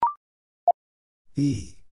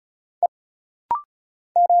 E.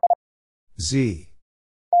 Z.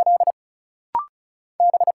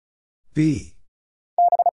 B.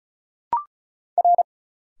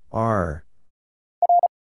 R.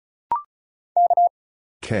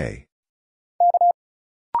 K.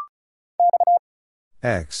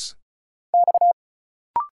 X.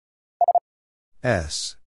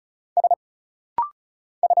 S.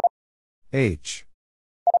 H.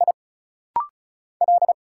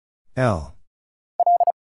 L.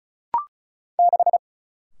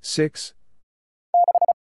 6.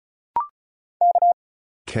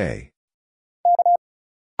 K.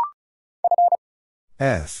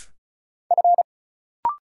 F.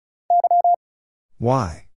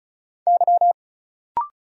 Y.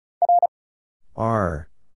 R.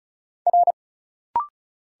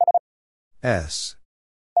 S.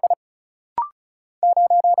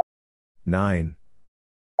 9.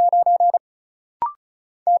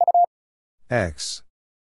 X.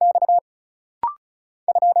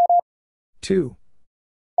 2.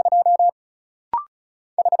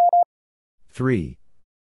 3.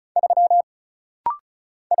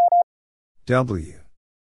 W.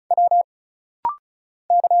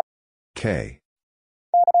 K.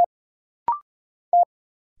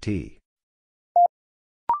 T.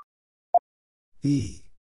 E.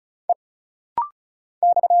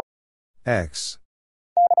 X.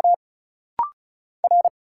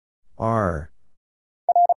 R.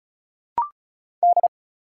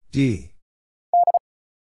 D.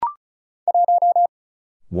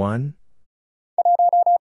 1.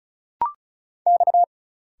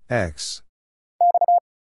 X.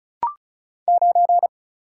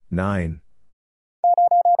 9.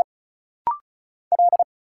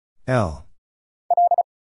 L.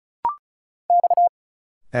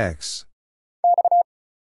 X.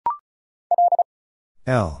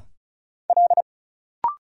 L.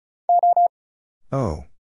 O.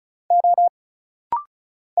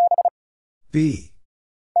 B.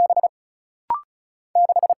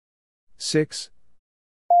 6.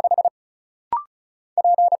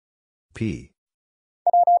 P.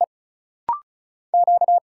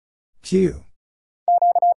 Q.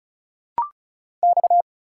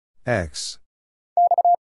 X.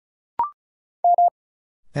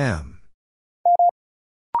 M.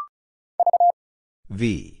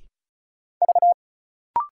 V.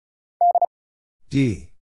 D.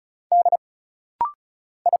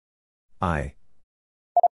 I.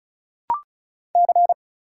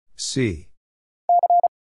 C.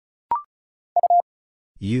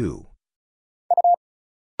 U.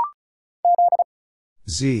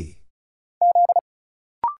 Z.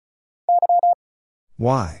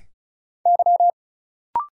 Y.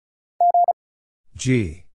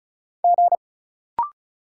 G.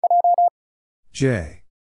 J.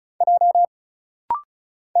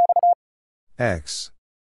 X.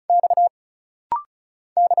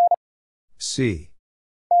 C.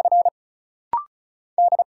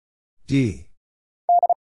 D.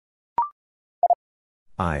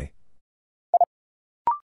 I.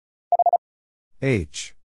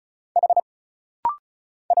 H.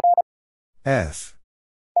 F.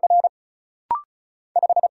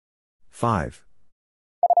 5.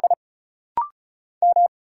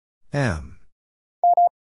 M.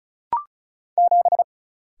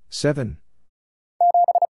 7.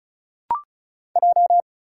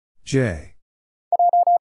 J.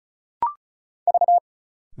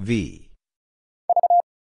 V.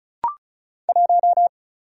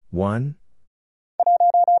 1.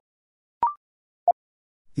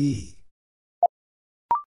 E.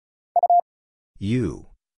 U.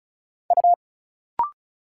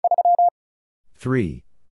 3.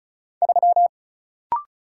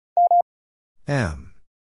 M.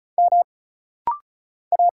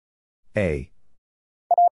 A.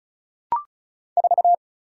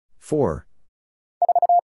 4.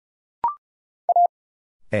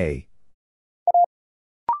 A.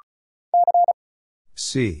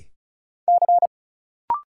 C.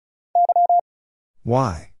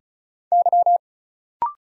 Y.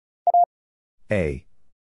 A.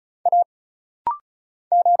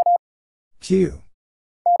 Q.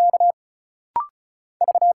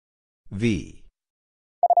 V.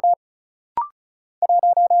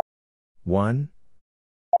 1.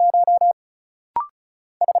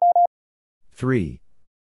 3.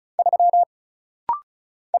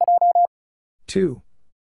 2.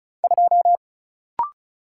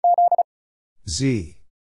 Z.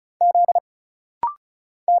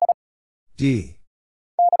 D.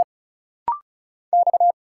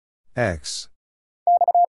 X.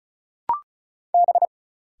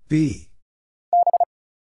 B.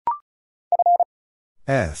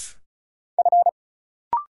 F.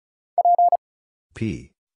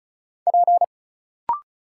 P.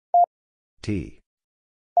 T.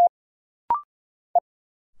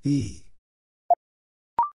 E.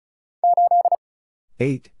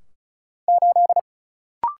 8.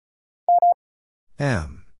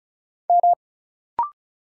 M.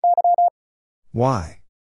 Y.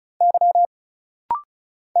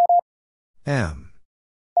 M.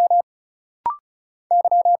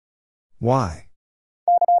 Y.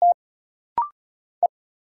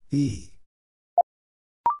 E.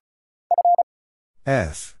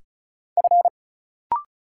 F.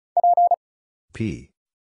 P.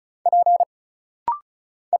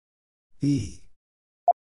 E.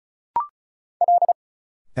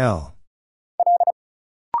 L.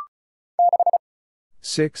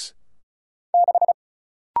 6.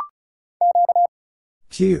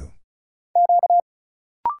 Q.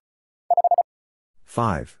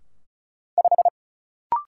 5.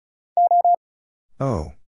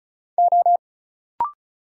 O.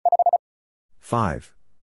 5.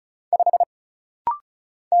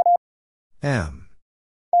 M.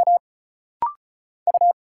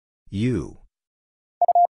 U.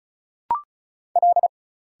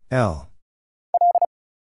 L.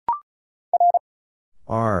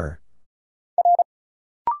 R.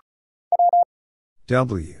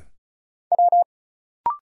 W.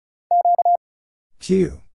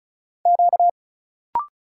 Q.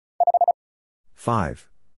 5.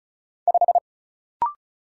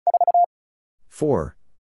 4.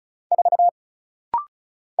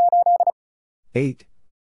 8.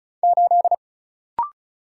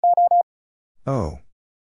 O.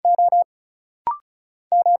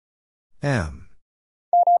 M.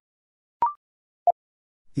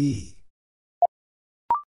 E.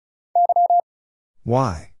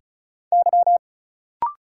 Y.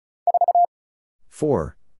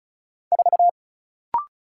 4.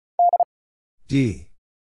 D.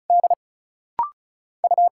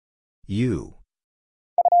 U.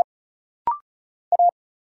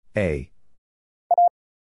 A.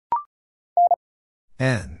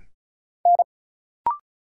 N.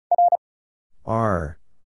 R.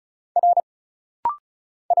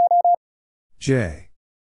 J.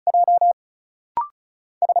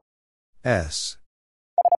 S.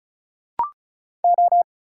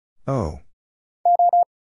 O.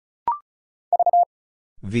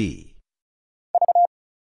 V.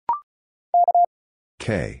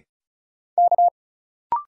 K.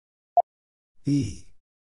 E.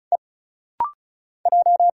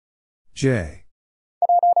 J.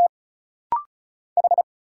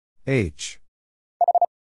 H.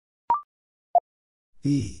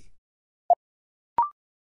 E.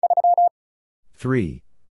 3.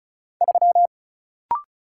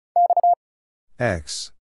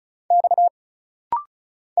 X.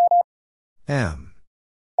 M.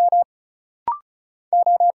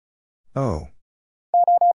 O.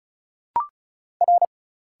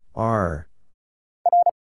 R.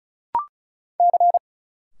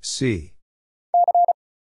 C.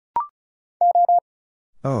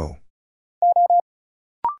 O.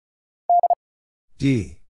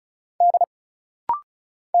 D.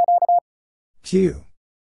 Q.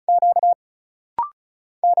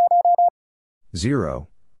 0.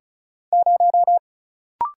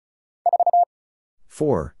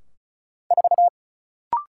 4.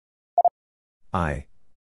 I.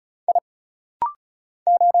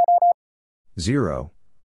 0.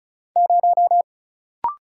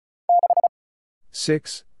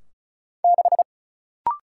 6.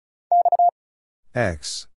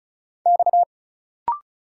 X.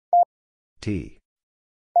 T.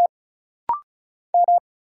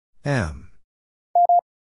 M.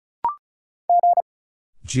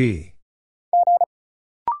 G.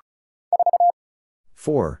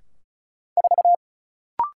 4.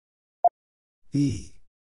 E.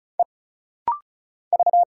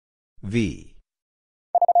 V.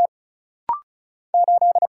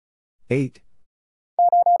 8.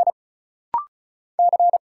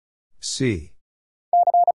 C.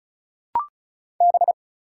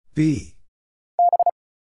 B.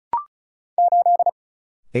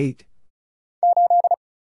 8.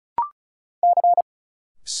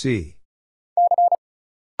 C.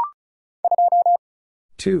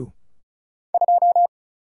 2.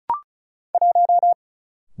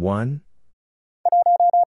 1.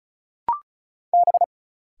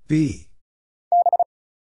 B.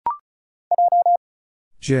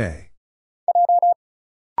 J.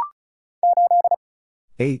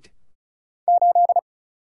 8.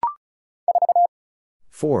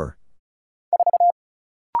 4.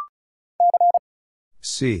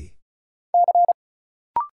 C.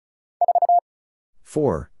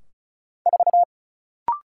 4.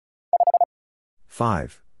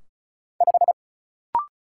 5.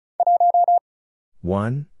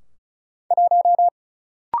 1.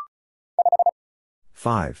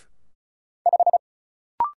 5.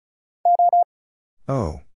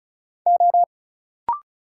 O.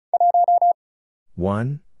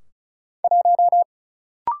 1.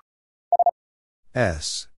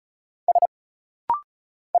 S.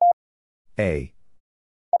 A.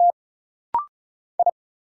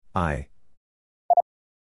 I.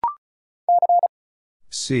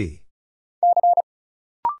 C.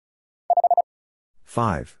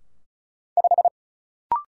 5.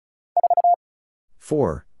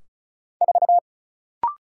 4.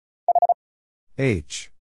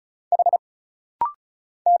 H.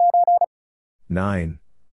 9.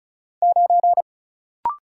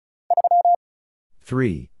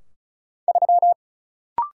 3.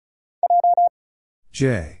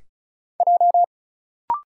 J.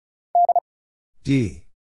 D.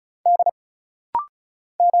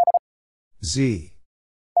 Z.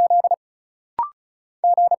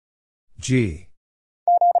 G.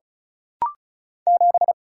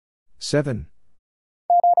 7.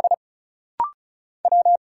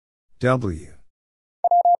 W.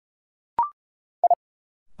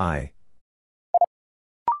 I.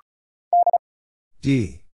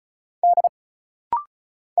 D.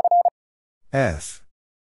 F.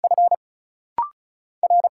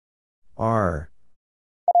 R.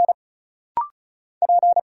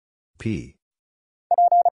 P.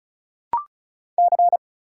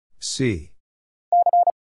 C.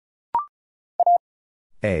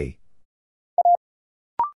 A.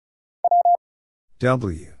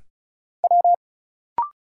 W.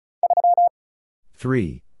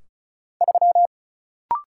 3.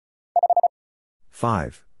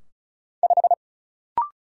 5.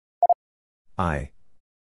 I.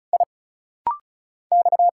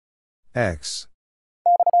 X.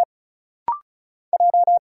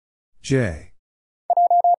 J.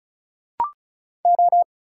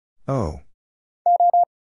 O.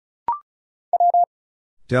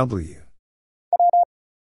 W.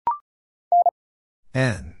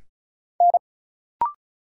 N.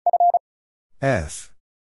 F.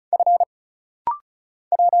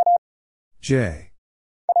 J.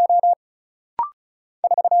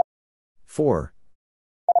 4.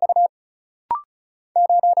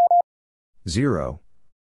 0.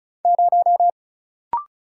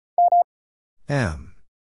 M.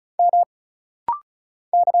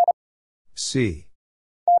 C.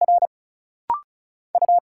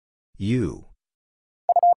 U.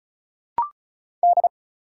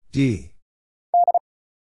 D.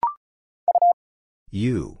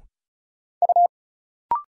 U.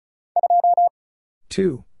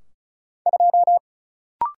 2.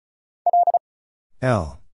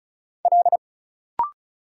 L.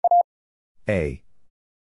 A.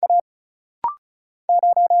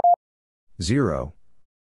 0.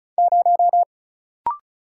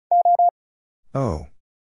 O.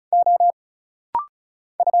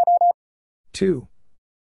 2.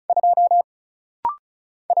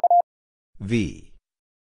 V.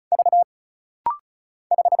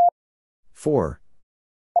 4.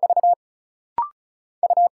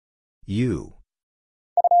 U.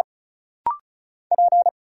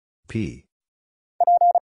 P.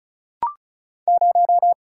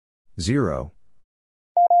 0.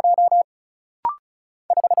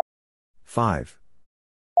 5.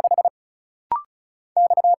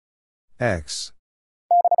 X.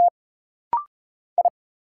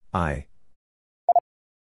 I.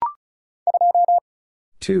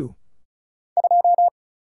 2.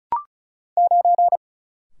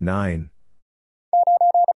 9.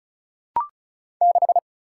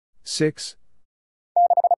 6.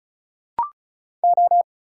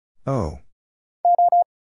 O.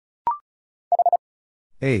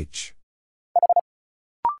 H.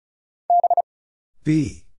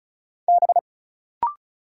 B.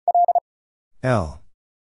 L.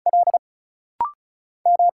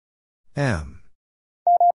 M.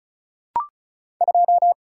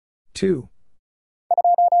 2.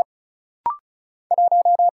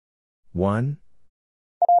 1.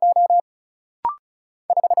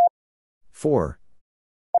 4.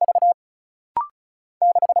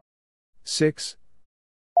 6.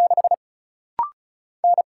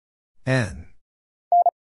 N.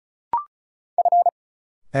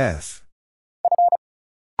 F.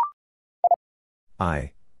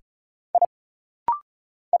 I.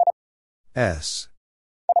 S.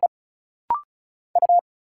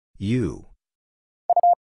 U.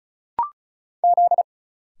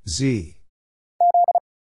 Z.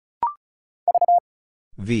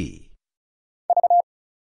 V.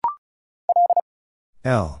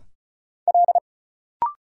 L.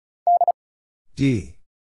 D.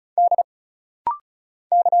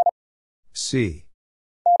 C.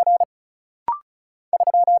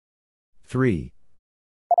 3.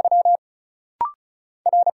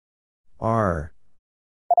 R.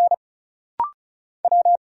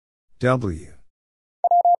 W.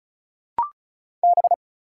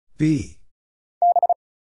 B.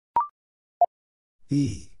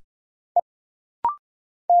 E.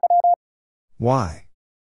 Y.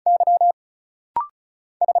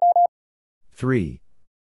 3.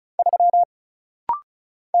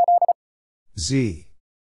 Z.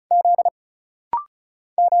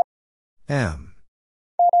 M.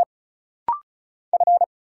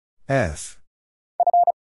 F.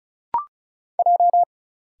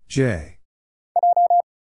 J.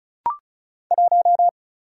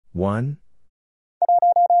 1.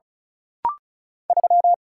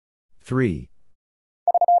 3.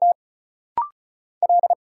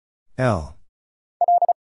 L.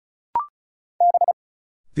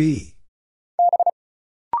 B.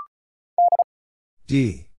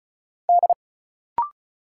 D.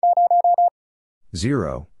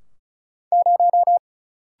 0.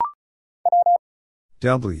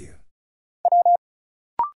 W.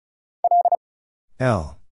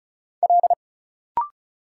 L.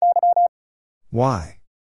 Y.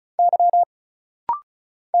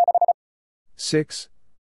 6.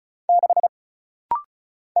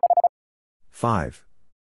 5.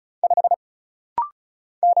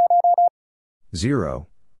 0.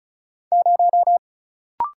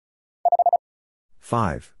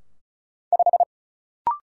 5.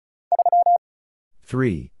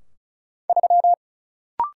 3.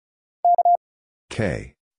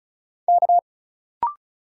 K.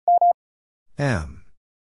 M.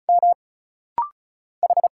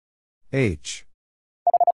 H.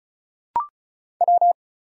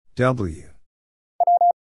 W.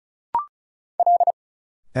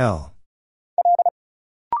 L.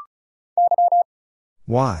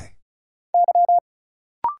 Y.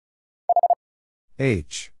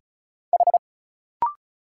 H.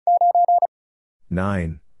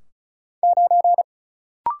 9.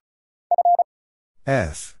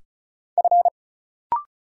 F.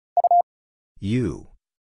 U.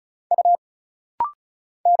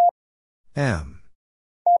 M.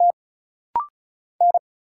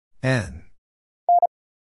 N.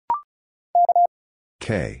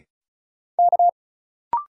 K.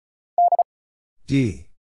 D.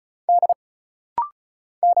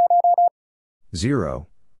 0.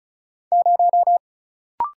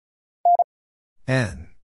 N.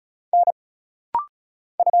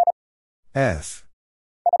 F.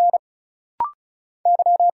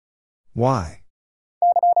 Y.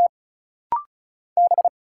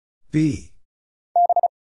 B.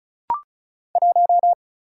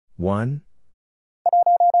 1.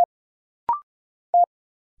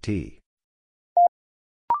 T.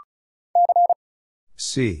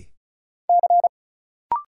 C.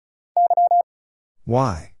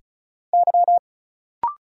 Y.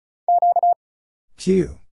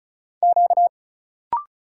 Q.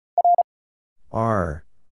 R.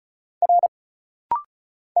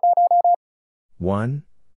 1.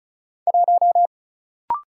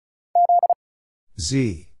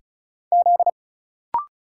 Z.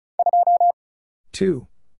 2.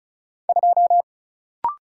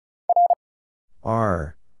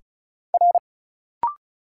 R.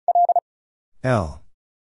 L.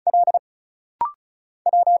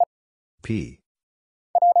 P.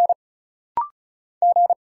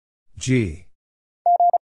 G.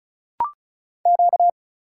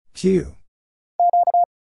 Q.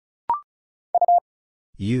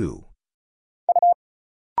 U.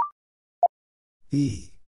 E.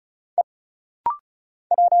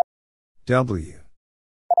 W.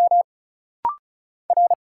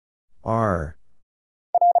 R.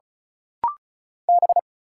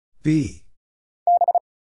 B.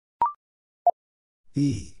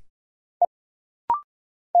 E.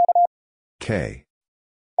 K.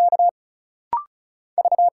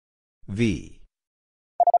 V.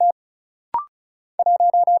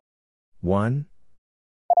 1.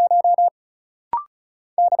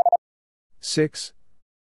 6.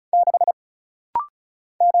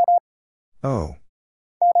 O.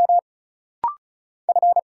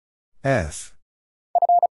 F.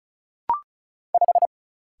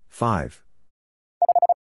 5.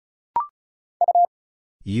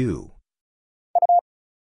 U.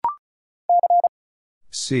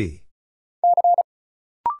 C.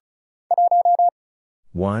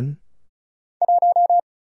 1.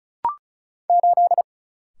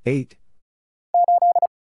 8.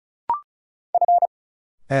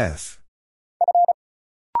 F.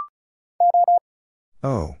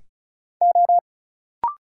 O.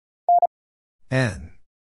 N.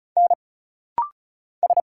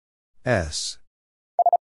 S.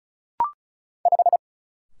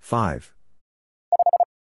 5.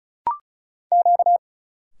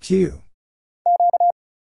 Q.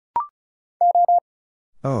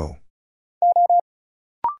 O.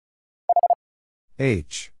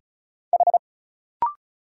 H.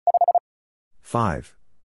 5.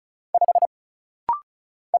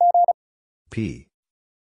 P.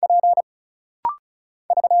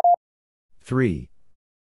 3.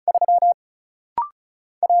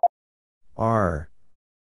 R.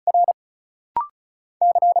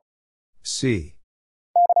 C.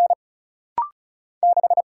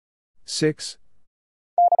 6.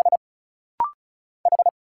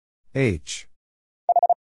 H.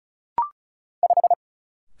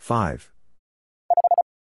 5.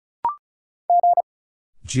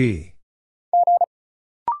 G.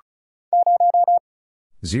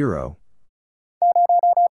 0.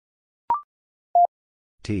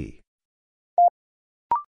 T.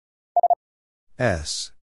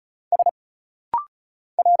 S.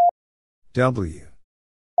 W.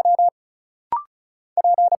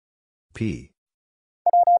 P.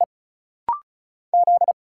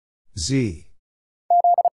 Z.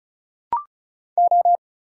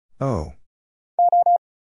 O.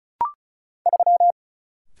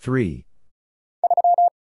 3.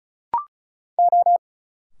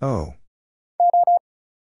 O.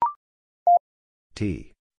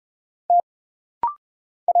 T.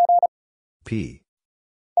 P.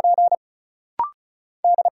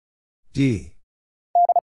 D.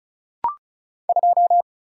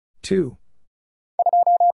 2.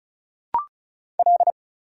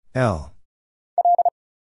 L.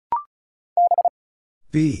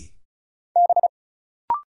 B.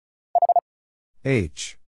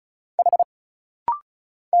 H.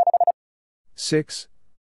 6.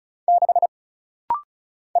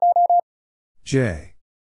 J.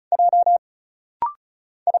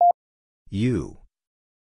 U.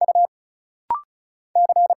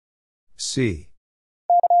 C.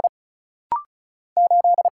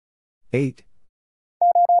 8.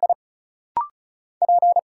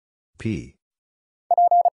 P.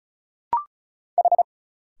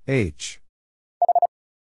 H.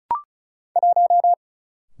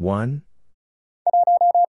 1.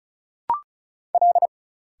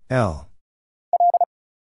 L.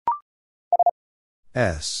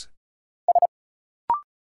 S.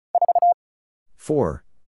 4.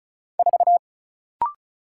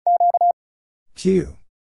 Q.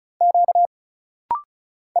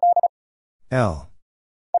 L.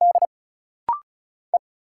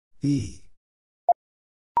 E.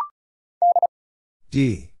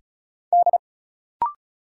 D.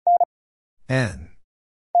 N.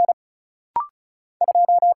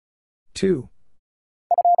 2.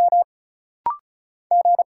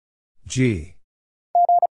 G.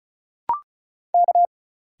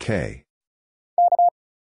 K.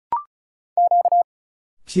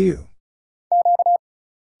 Q.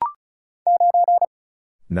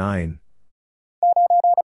 9.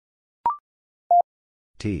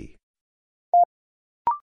 T.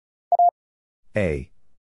 A.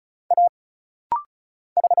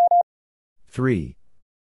 3.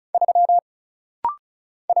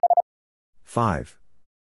 5.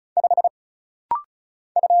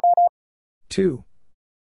 2.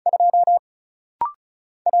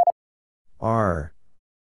 R.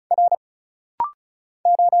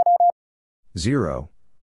 0.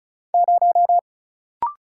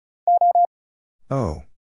 O.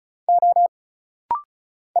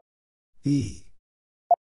 E.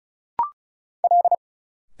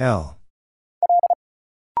 L.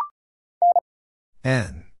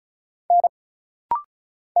 N.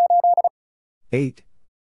 8.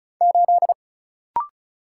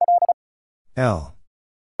 L.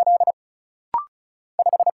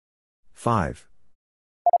 5.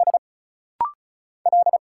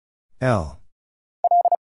 L.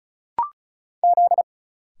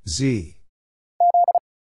 Z.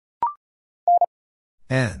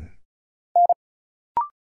 N.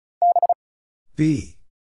 B.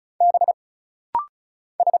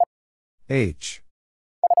 H.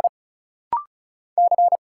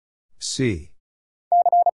 C.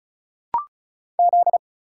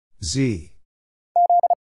 Z.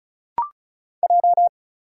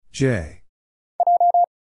 J.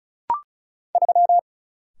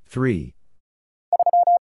 3.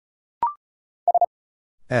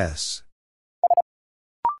 S.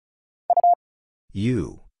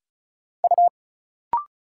 U.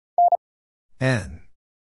 N.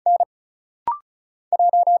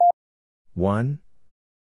 1.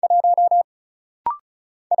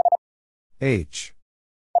 H.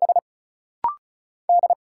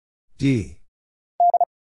 D.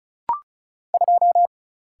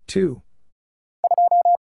 2.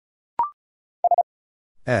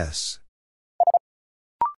 S.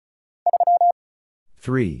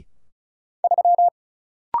 3.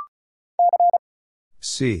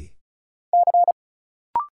 C.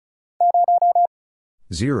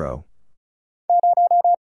 0.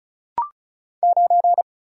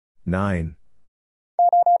 9.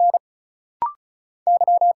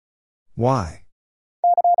 Y.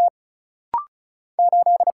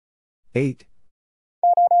 8.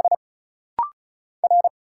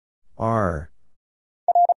 R.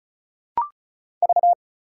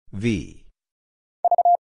 V.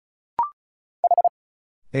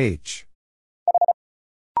 H.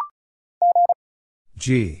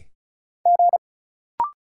 G.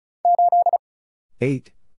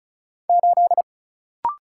 8.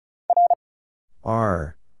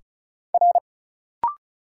 R.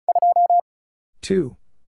 2.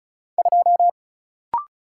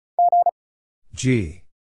 G.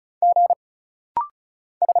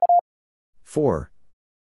 4.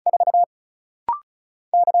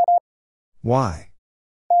 Y.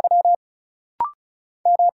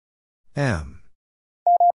 M.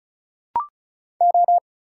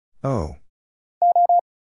 O.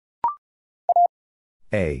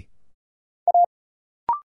 A.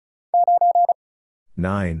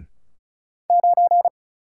 9.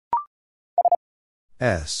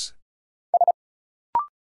 S.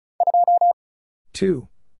 2.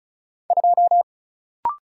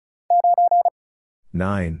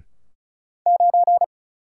 9.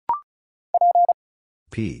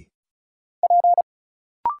 P.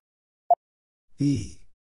 E.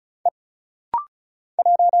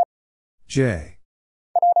 J.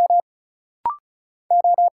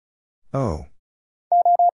 O.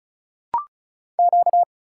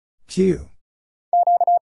 Q.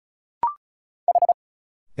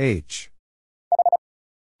 H.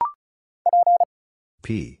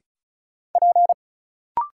 P.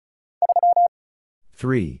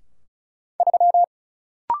 3.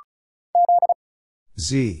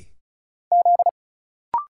 Z.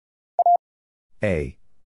 A.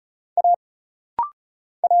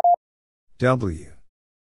 W.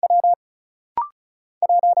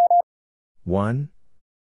 1.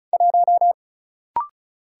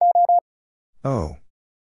 O.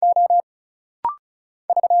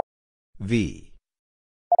 V.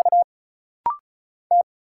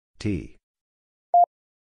 T.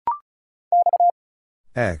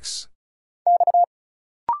 X.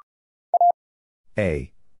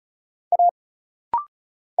 A.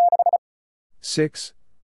 6.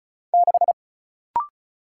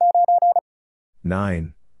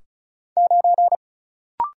 9.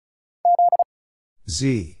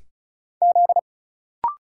 Z.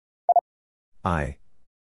 I.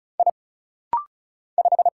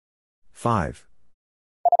 5.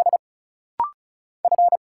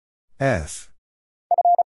 F.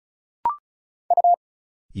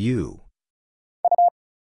 U.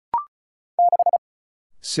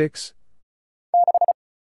 6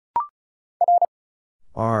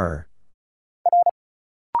 R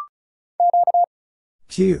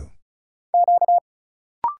Q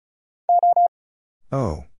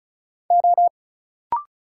O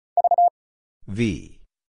V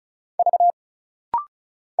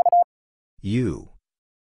U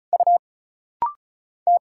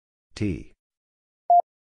T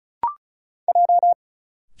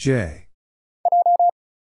J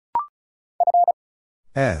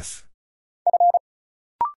F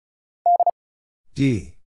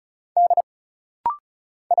D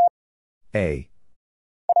A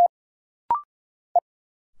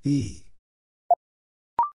E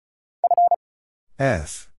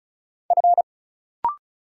F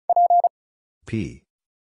P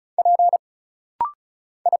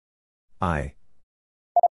I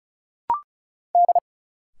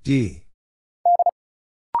D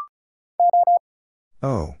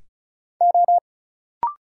O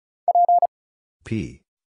P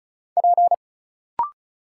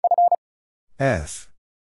F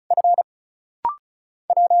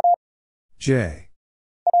J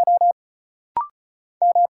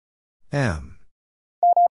M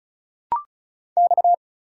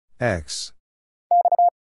X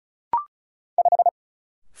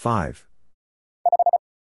 5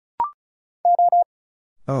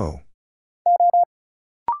 O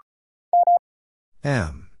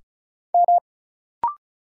M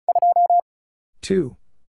 2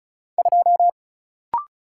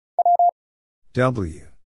 W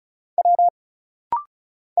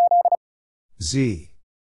Z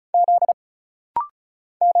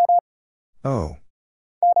O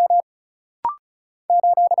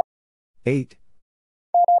 8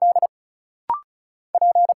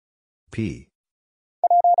 P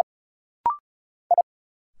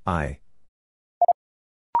I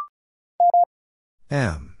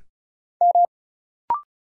M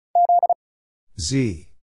Z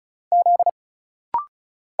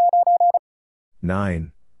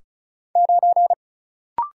 9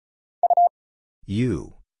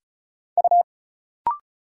 U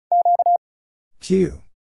Q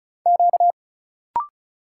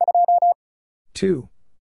 2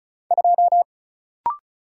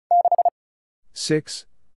 6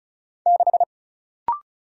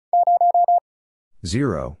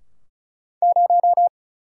 0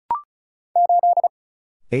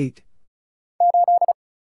 8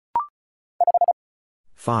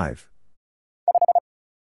 5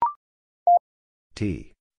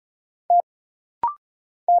 T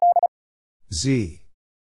Z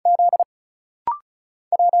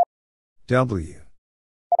W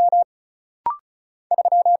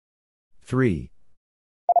 3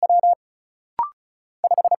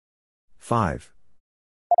 5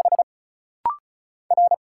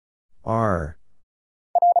 R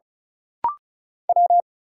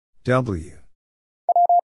W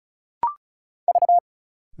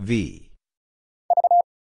V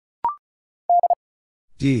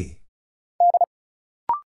D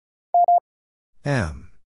M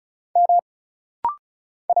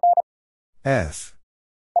F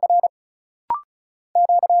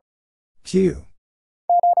Q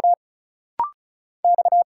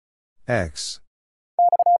X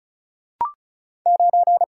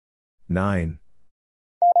 9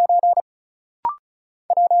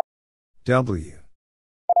 W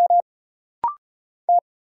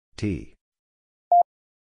T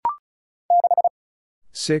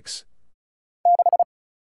 6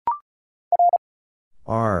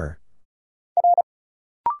 R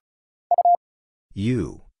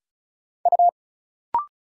U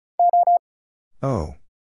O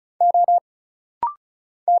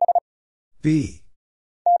B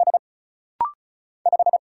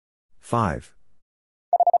 5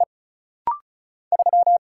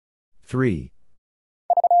 3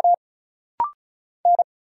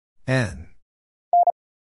 N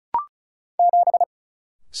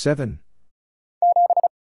 7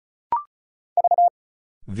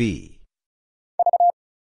 V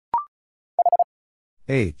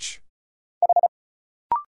H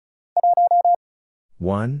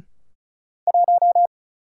 1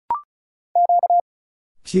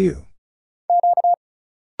 Q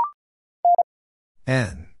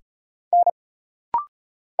N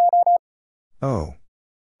O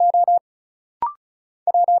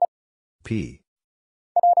P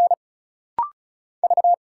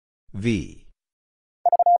V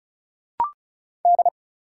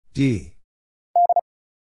D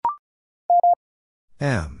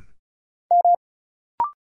M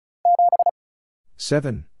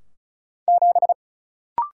 7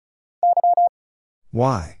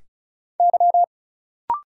 Y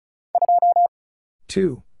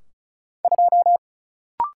 2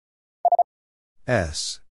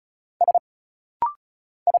 S.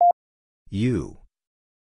 U.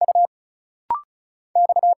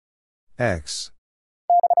 X.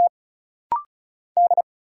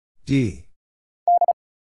 D.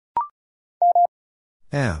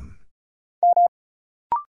 M.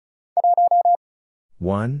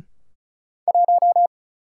 1.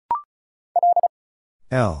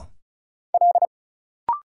 L.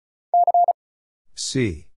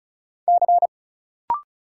 C.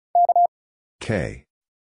 K.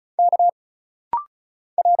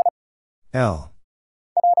 L.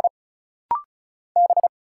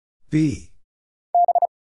 B.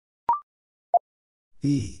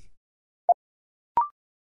 E.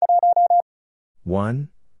 1.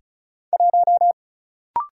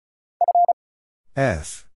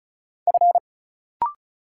 F.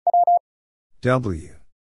 W.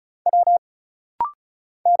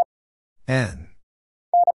 N.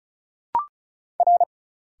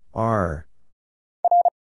 R.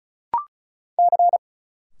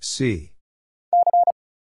 C.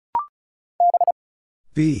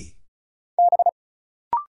 B.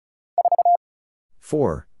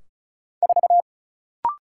 4.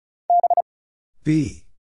 B.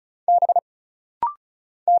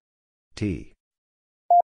 T.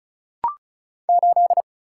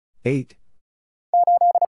 8.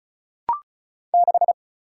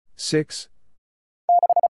 6.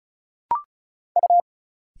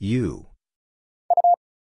 U.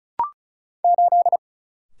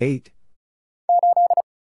 8.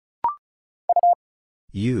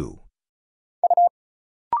 U.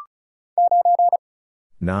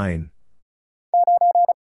 9.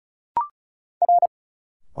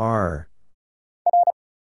 R.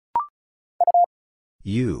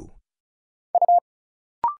 U.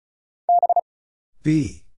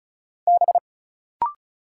 B.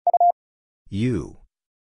 U.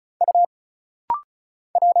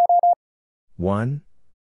 1.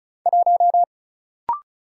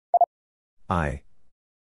 I.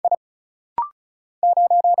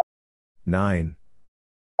 9.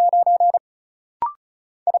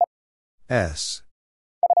 S.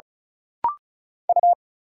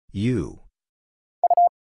 U.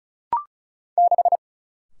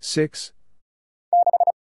 6.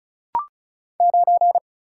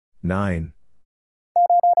 9.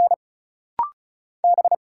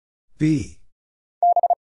 B.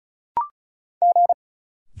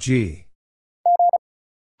 G.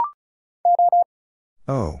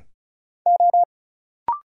 O.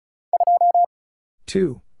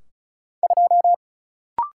 2.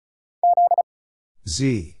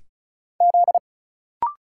 Z.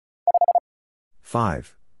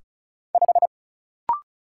 5.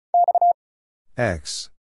 X.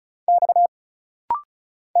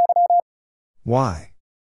 Y.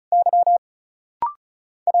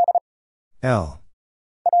 L.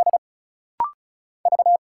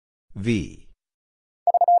 V.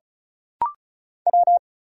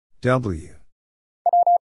 W.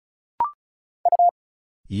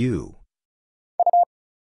 U.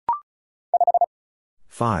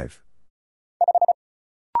 5.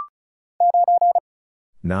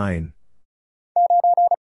 9.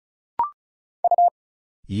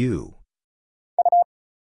 U.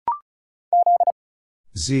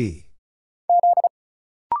 Z.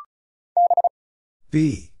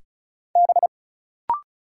 B.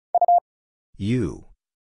 U.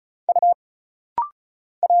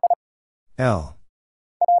 L.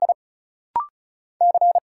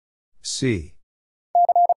 C.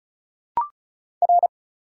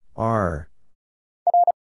 R.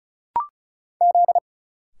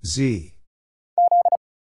 Z.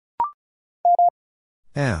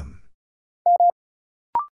 M.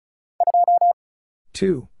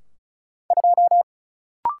 2.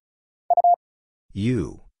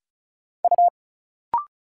 U.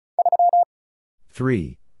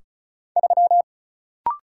 3.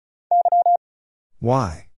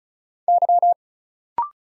 Y.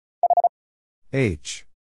 H.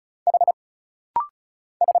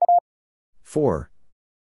 4.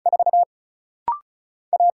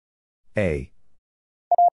 A.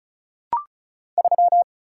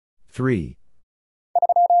 3.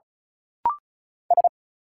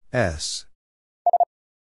 S.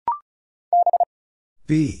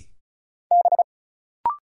 B.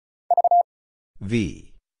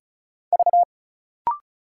 V.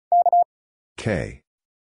 K.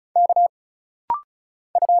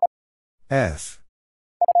 F.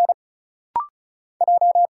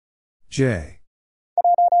 J.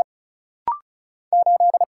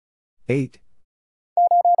 8.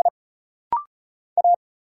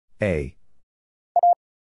 A.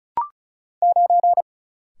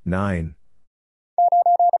 9.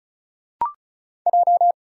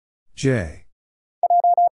 J.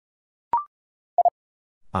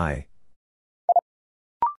 I.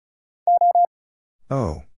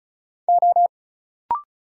 O.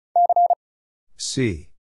 C.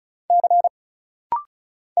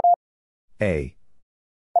 A.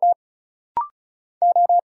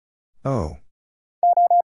 O.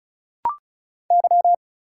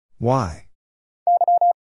 Y.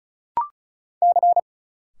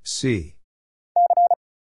 C.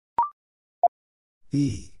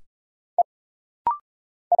 E.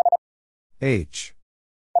 H.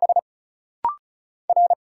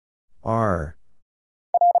 R.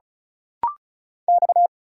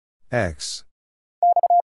 X.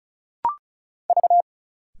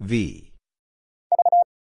 V.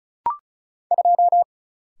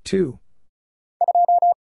 2.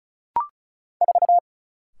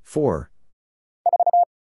 4.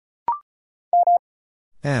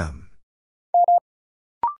 M.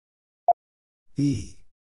 E.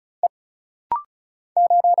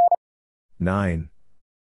 9.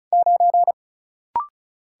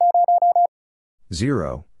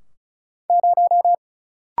 0.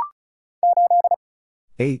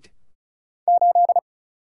 8.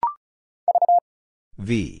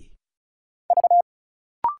 V.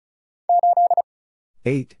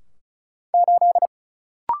 8.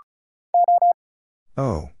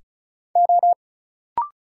 O.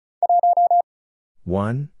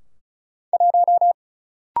 1.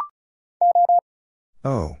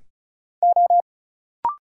 O.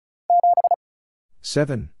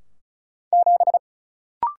 7.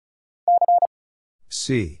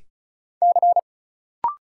 C.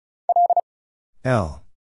 L.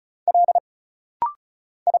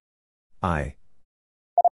 I.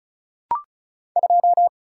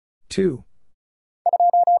 2.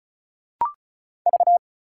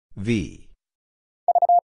 V.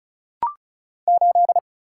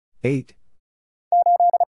 8.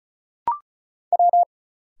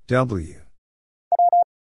 W.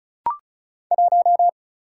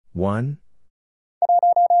 1.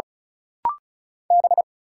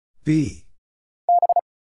 B.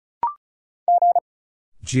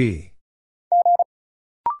 G.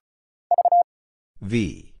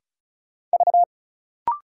 V.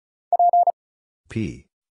 P.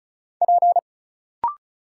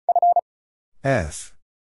 F.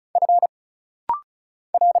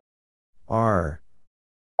 R.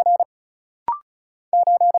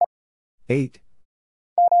 8.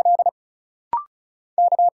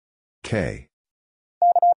 K.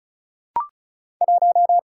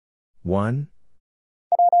 1.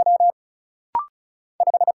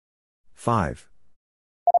 5.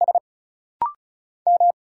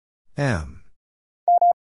 M.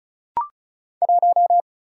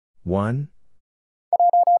 1.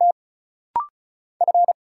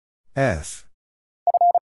 F.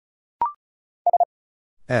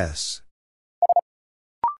 S.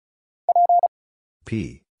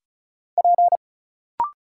 P.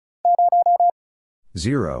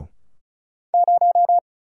 0.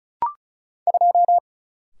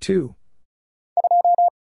 2.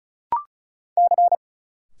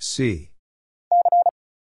 C.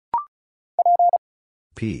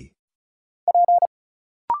 P.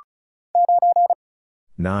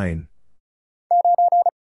 9.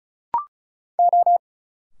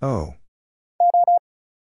 O.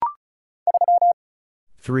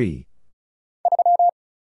 3.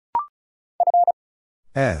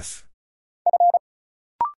 F.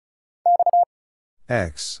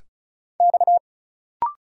 X.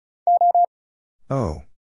 O.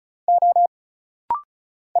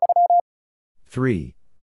 3.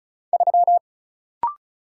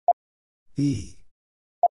 E.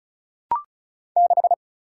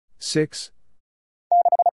 6.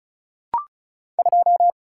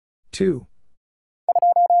 2.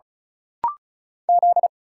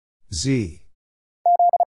 Z.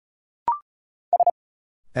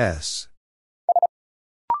 S.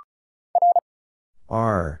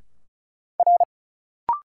 R.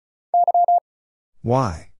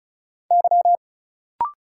 Y.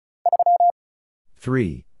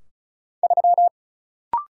 3.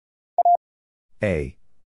 A.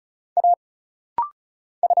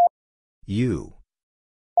 U.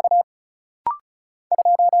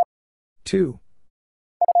 2.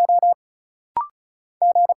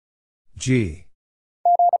 G.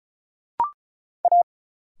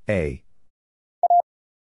 A.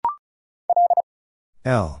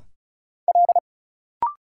 L.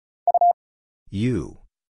 U.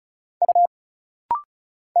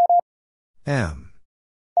 M.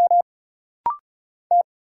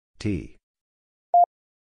 T.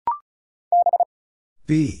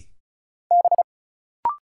 B.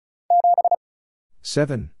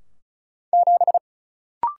 7.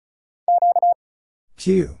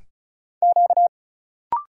 Q.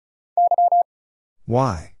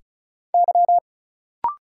 Y.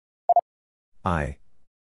 I.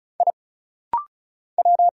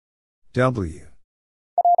 W.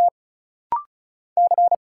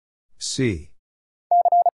 C.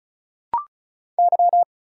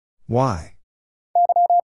 Y.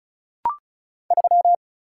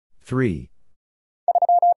 3.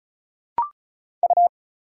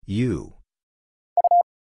 U.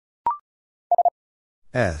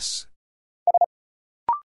 S.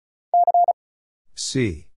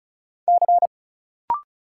 C.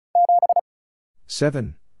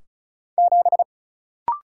 7.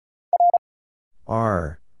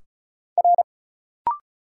 R.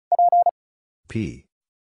 P.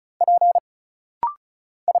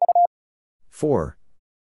 4.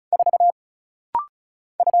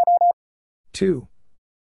 2.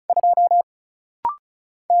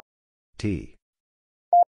 T.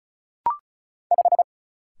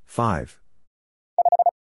 5.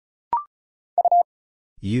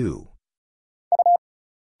 U.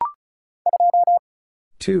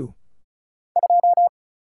 2.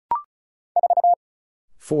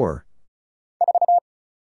 4.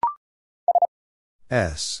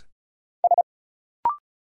 S.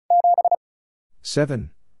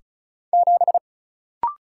 7.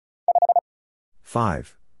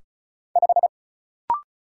 5.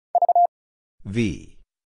 V.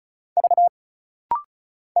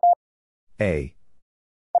 A.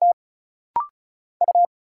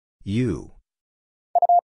 U.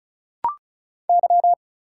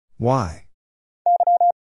 Y.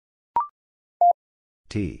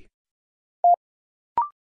 T.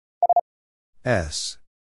 S.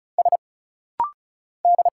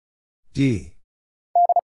 D.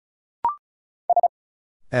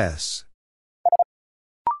 S.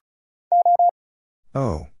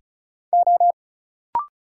 O.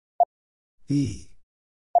 E.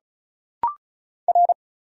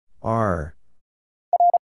 R.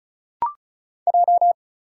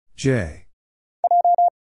 J.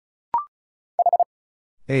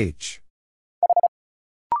 H.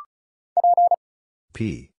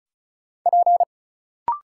 P.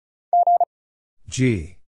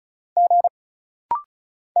 G.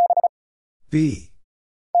 B.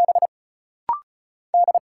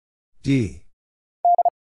 D.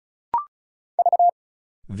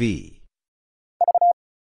 V.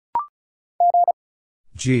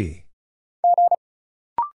 G.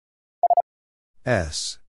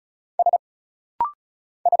 S.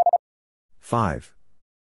 5.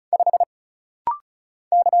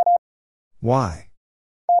 Y.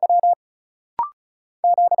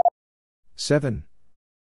 7.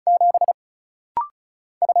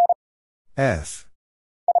 F.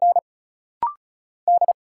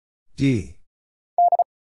 D.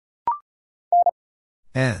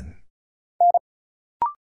 N.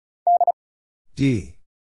 D.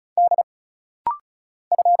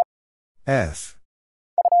 F.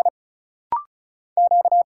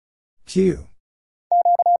 Q.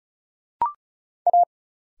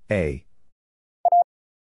 A.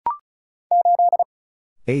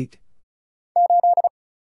 8.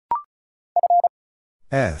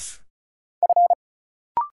 F.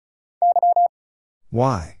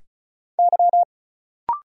 Y.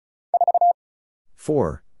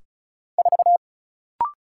 4.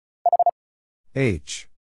 H.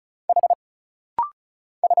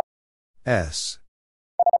 S.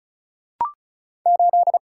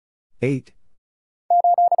 8.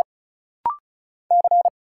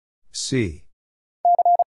 C.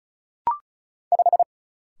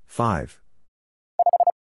 5.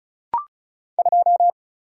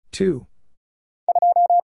 2.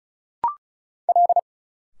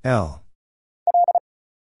 L.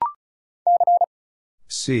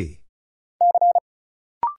 C.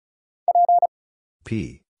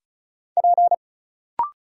 P.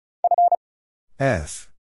 F.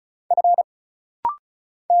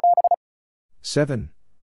 7.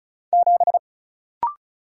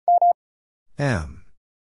 M.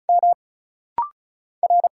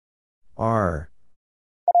 R.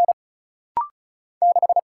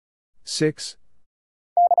 6.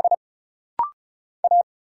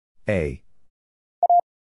 A.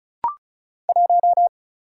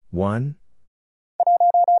 1.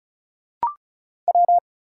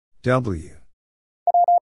 W.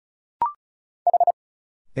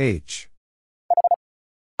 H.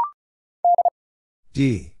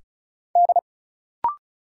 D.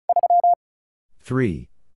 3.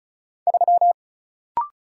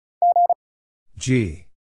 G.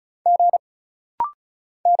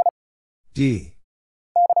 D.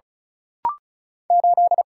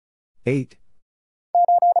 8.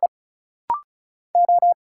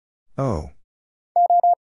 O.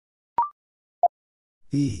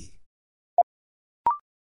 E.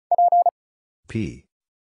 P.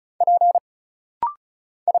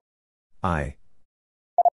 I.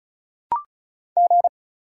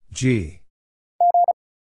 G.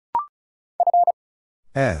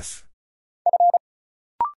 F.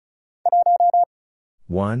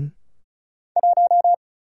 1.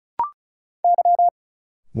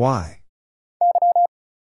 Y.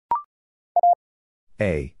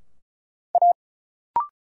 A.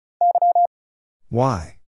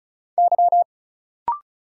 Y.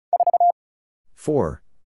 4.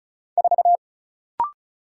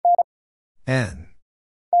 N.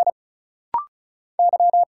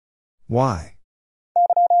 Y.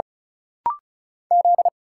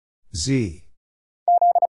 Z.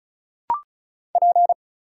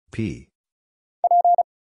 P.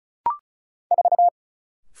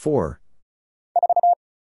 4.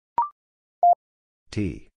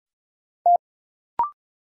 T.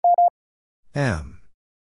 M.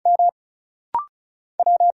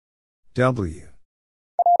 W.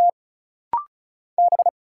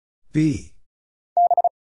 B.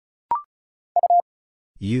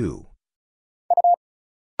 U.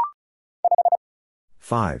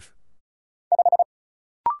 5.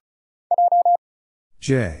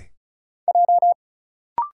 J.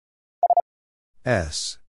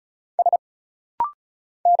 S.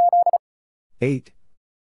 8.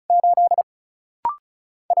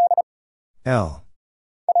 L.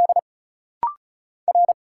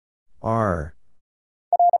 R.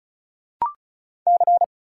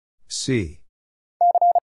 C.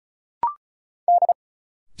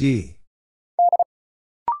 D.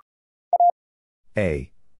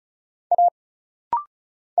 A.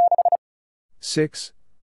 6.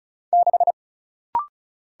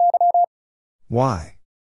 Y.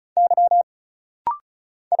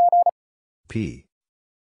 P.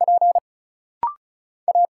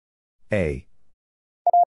 A.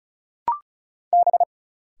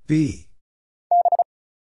 B.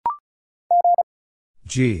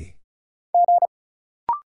 G.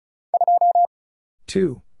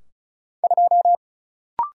 2.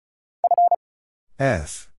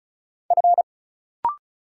 F.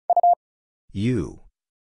 U.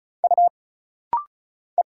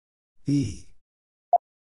 E.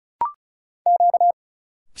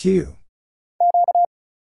 Q.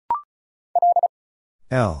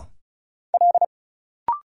 L.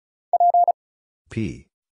 P.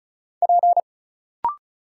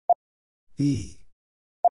 E.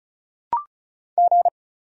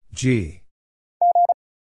 G.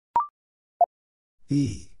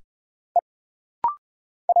 E.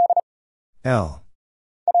 L.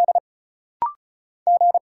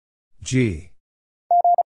 G.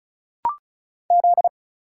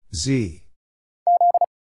 Z.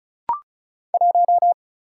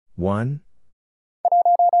 1.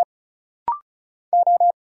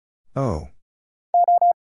 O.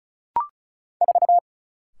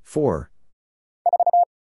 4.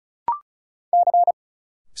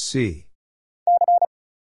 C.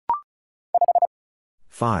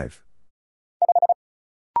 5.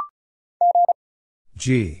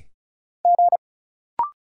 G.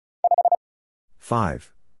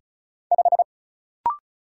 5.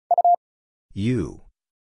 U.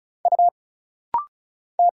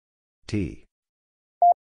 T.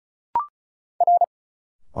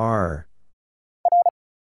 R.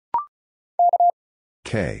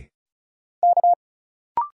 K.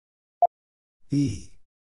 E.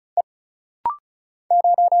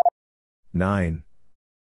 9.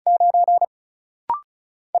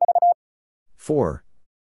 4.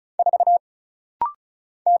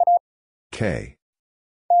 K.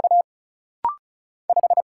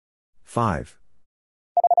 5.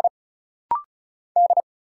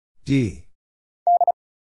 D.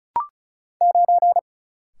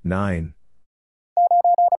 9.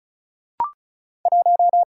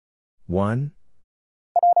 1.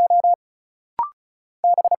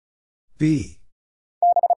 B.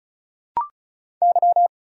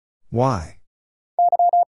 Y.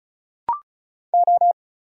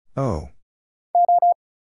 O.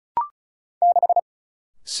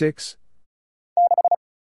 6.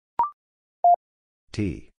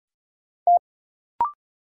 T.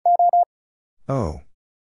 O.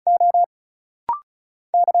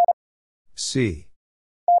 C.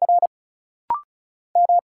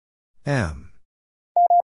 M.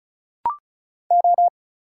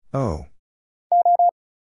 O.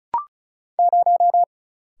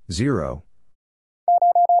 0.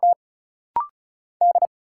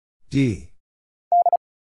 D.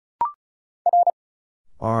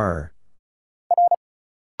 R.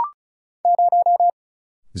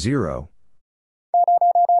 0.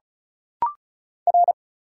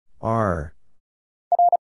 R.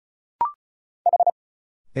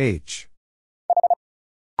 H.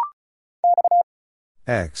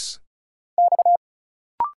 X,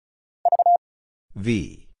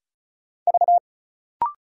 V,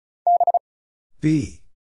 B,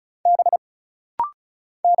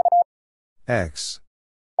 X,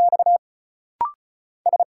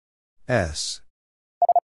 S,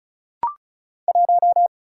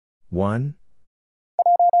 1,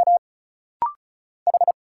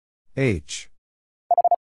 H,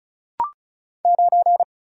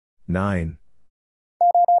 9,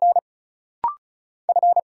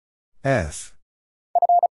 F,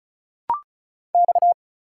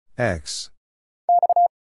 X,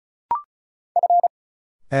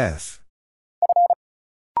 F,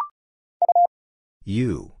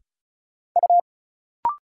 U,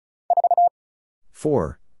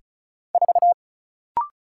 4,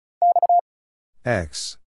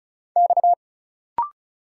 X,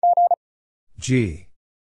 G,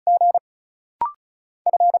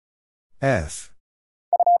 F,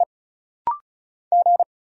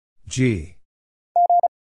 G,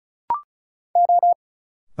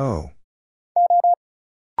 O,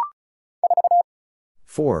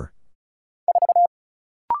 4,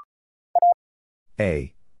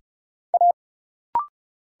 A,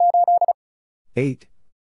 8,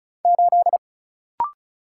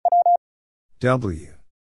 W,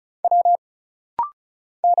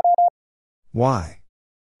 Y,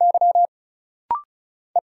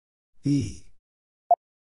 E,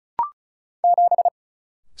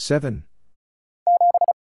 7,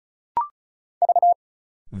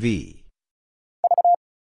 V,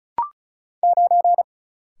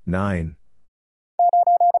 9,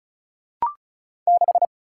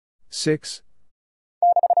 6,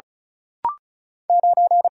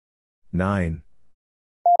 9,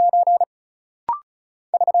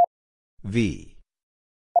 V,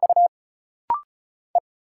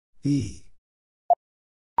 E,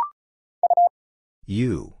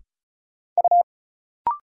 U,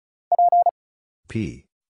 P,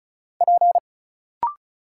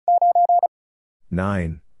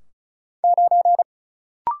 9,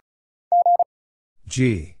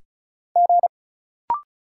 G,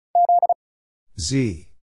 Z,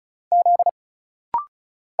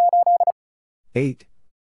 8,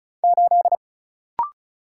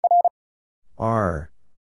 R,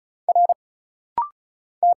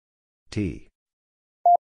 T,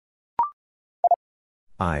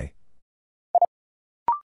 I,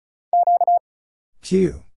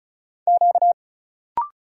 Q,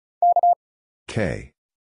 K,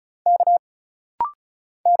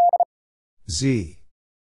 Z,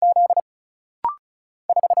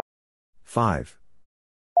 5,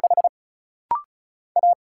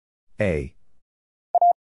 A,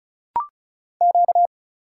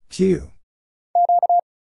 Q,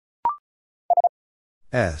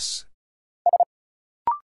 S,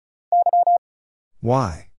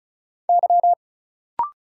 Y,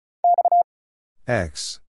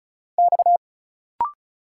 X,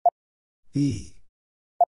 E,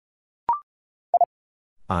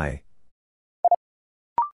 I,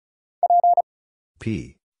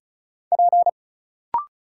 P,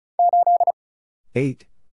 8,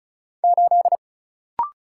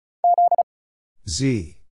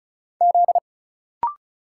 Z,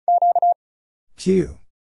 Q,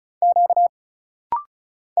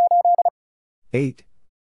 8,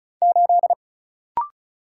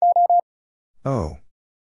 O,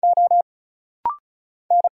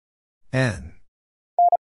 N,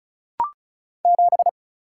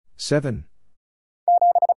 7,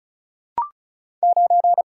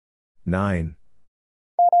 9,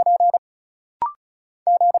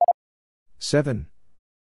 7,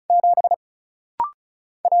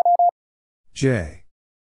 J,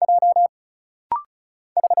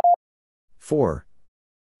 4,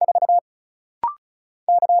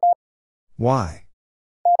 Y,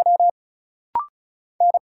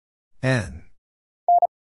 N,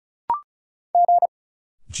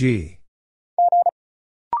 G,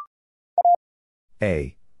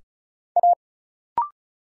 A,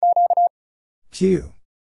 Q,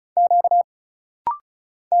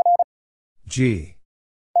 G,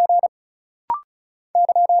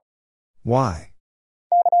 Y,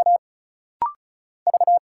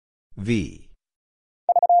 V,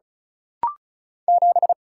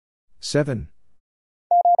 7,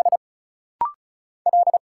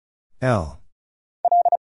 L,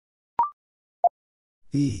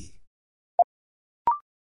 E,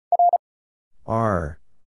 R,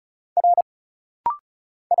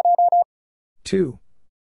 2,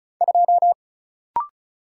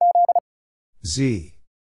 Z,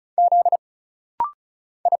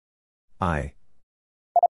 I,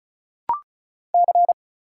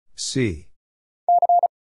 C,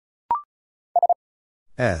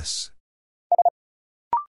 S,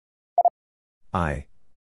 I.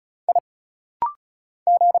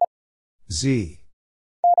 Z.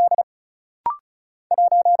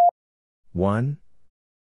 1.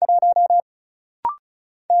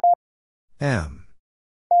 M.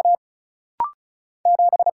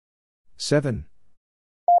 7.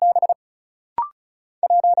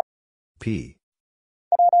 P.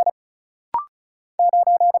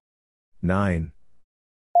 9.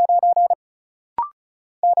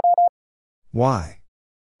 Y.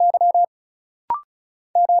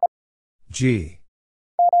 G.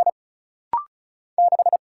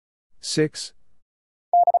 6.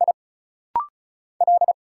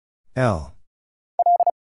 L.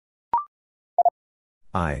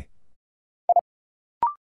 I.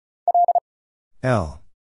 L.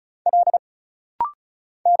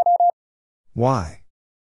 Y.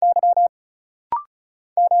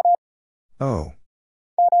 O.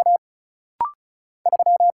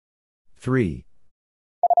 3.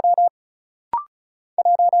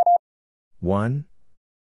 1.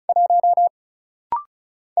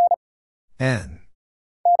 N.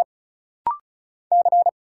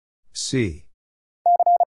 C.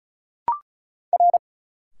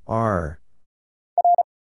 R.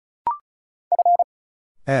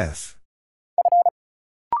 F.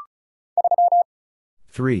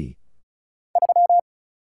 3.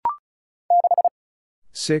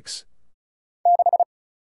 6.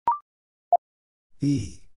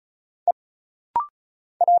 E.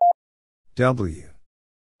 W.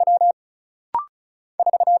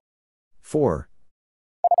 4.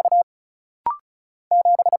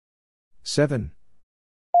 7.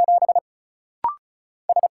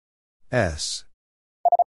 S.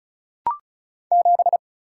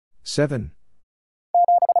 7.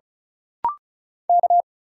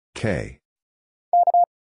 K.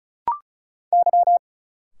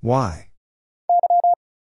 Y.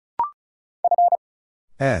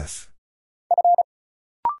 F.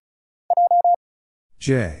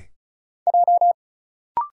 J.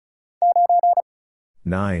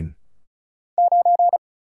 9.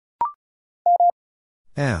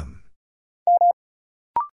 M.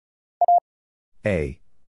 A.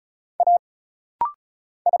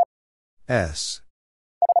 S.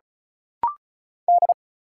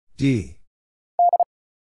 D.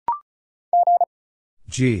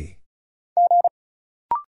 G.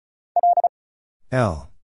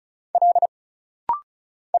 L.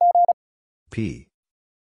 P.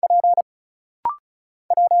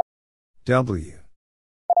 W.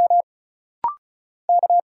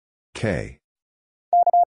 K.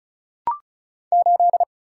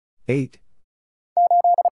 8.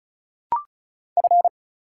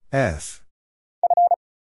 F.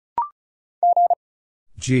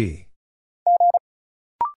 G.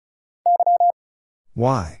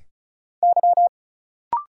 Y.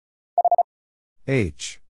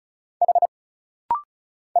 H.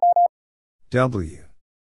 W.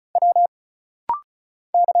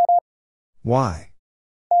 Y.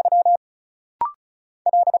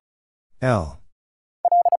 L.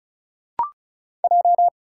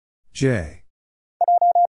 J.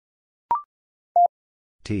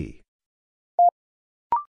 T.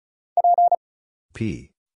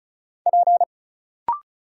 P.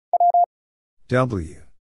 W.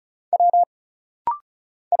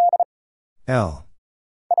 L.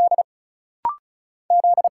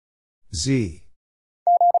 Z.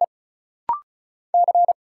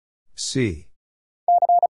 C.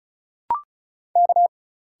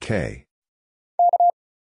 K.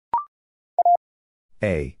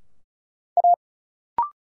 A.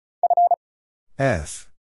 F.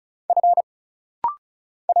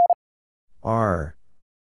 R.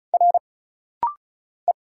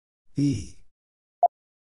 E.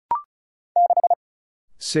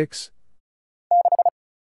 6.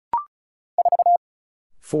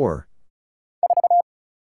 4.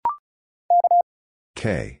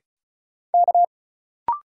 K.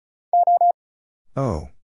 O.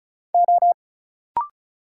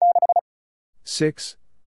 6.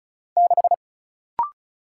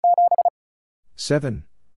 7.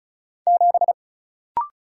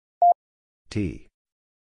 T.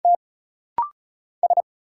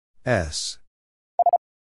 S.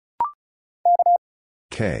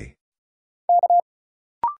 K.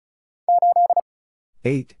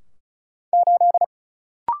 8.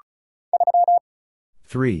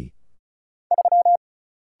 3.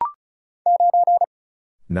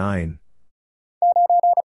 9.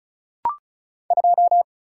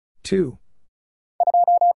 2.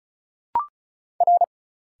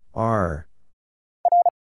 R.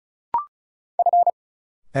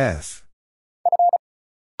 F.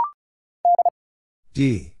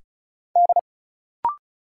 D.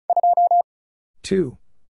 2.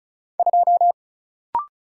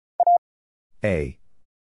 A,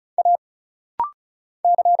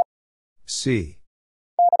 C,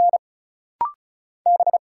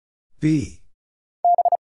 B,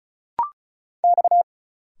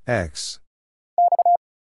 X,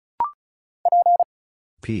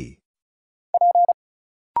 P.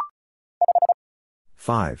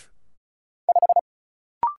 5,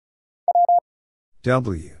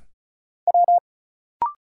 W,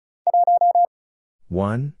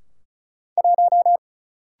 1,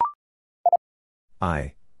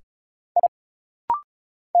 I,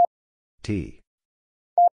 T.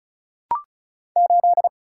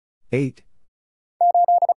 8,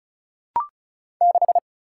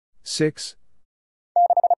 6,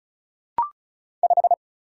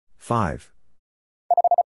 5,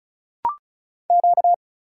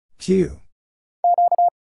 Q,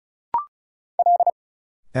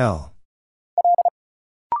 L,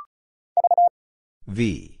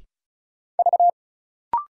 V,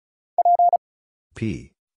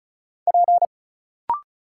 P,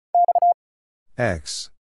 X,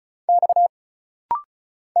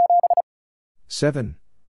 7,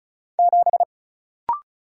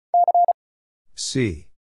 C,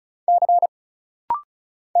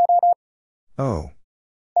 O,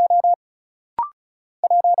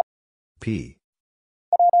 P.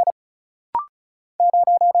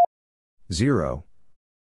 0,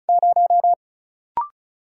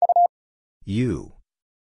 U,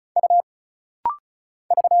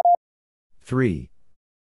 3,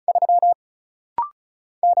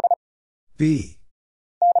 B,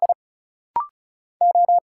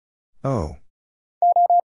 O,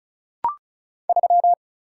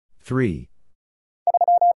 3,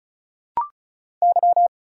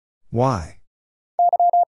 Y,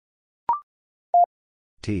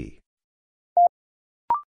 T.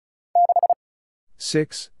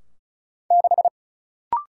 6,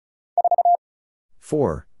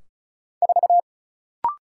 4,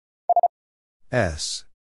 S,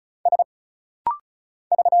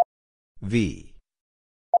 V,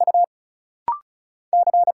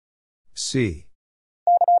 C,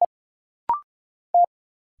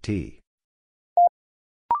 T.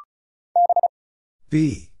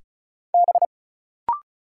 B,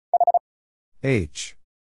 H,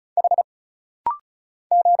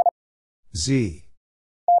 Z,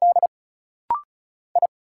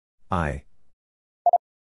 I,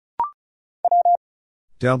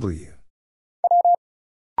 W,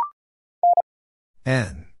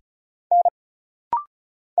 N,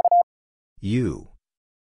 U,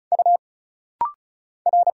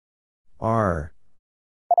 R,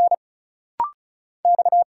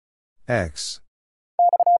 X,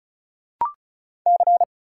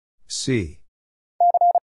 C,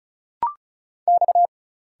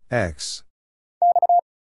 X,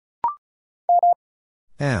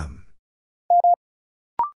 M,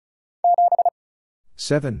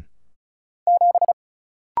 7,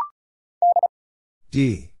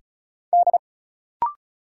 D,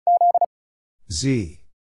 Z,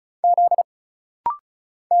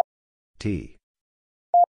 T.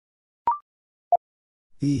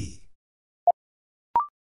 E,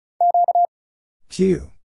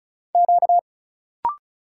 Q,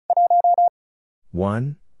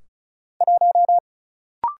 1,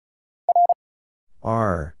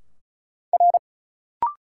 R,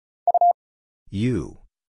 U,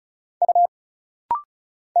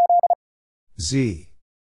 Z,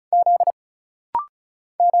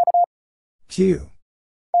 Q,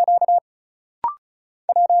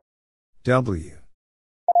 W,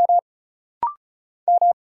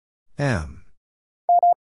 M,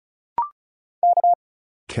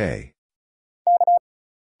 K.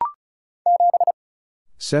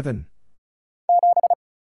 7,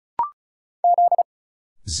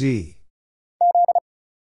 Z,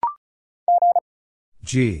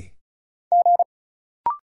 G,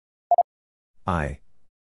 I,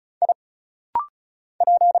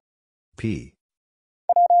 P.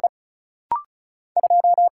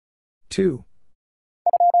 2,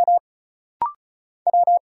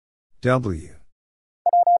 W,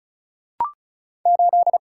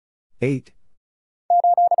 8,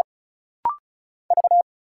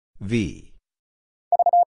 V,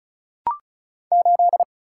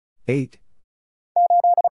 8,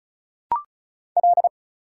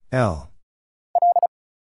 L,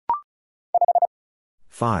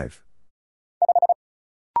 5,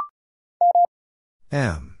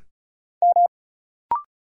 M,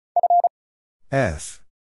 F,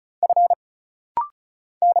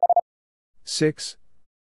 6,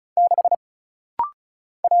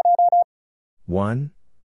 1,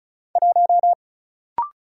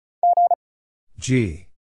 G,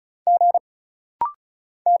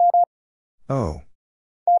 O,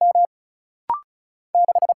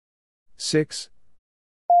 6,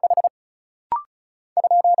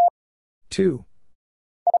 2,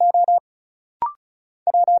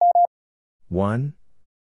 1,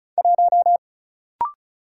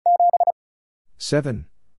 7,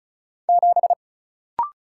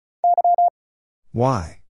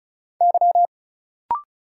 Y,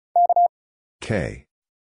 K,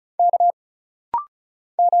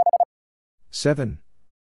 7,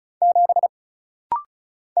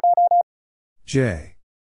 J,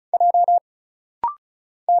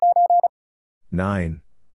 9,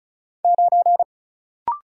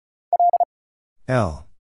 L,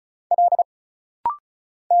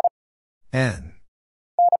 N,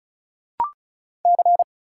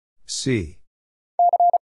 C,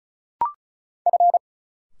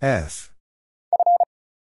 F,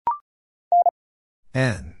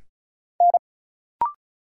 N,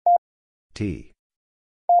 T,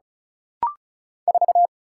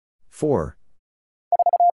 4,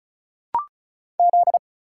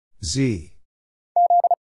 Z,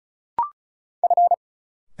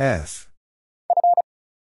 F,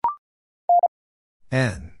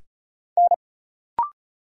 N,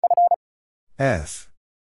 F,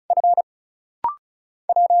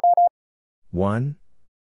 1,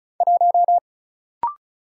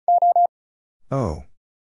 O,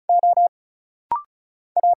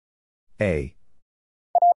 A,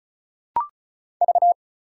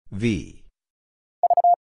 V,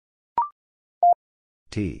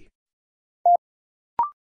 T,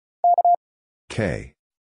 K,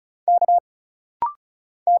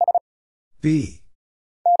 B,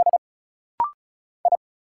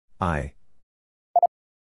 I,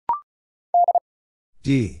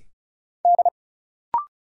 D,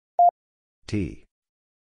 T,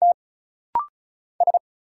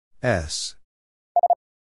 S,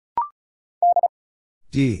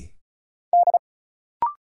 D,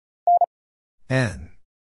 N,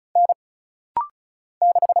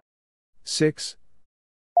 6,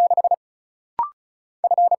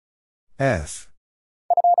 F,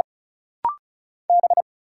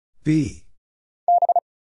 B,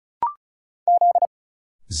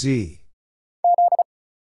 Z,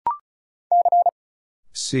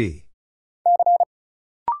 C,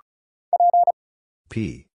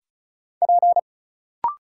 P,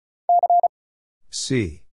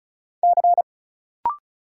 C,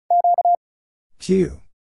 Q,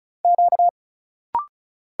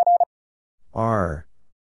 R,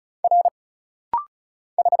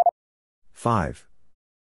 5,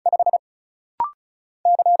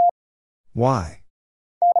 Y,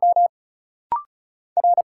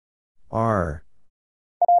 R,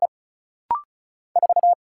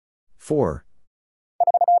 4,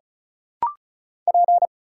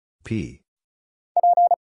 P,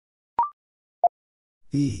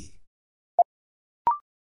 E,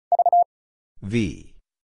 V,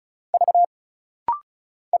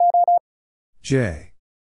 J,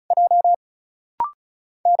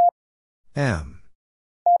 M,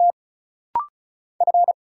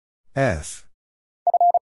 F,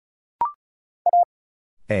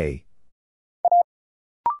 A,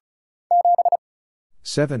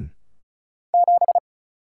 7,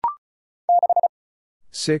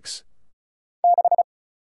 6,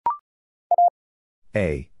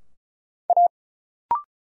 A,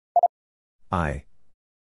 I,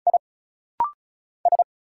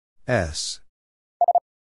 S,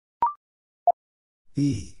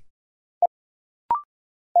 E,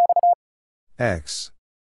 X,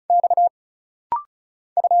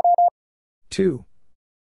 2,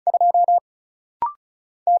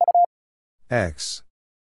 X,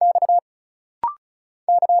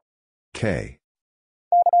 K,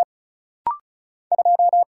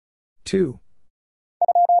 2,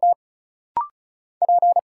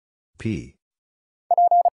 P,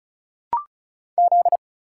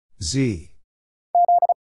 Z,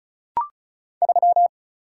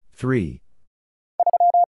 3,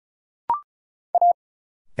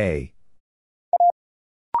 A,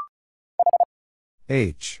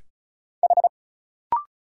 H,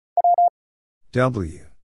 W,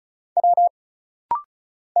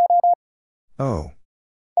 O,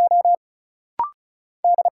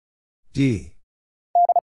 D,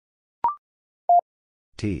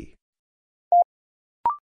 T,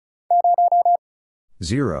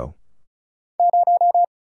 0,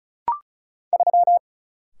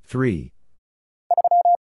 3,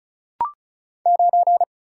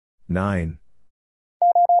 9,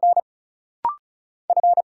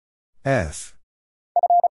 F,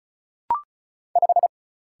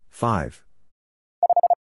 5,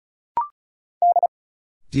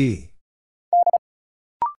 D,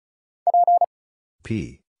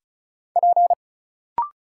 P,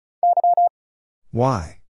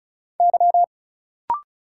 Y,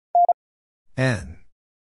 N.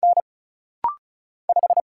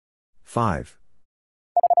 5.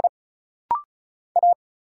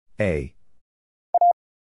 A.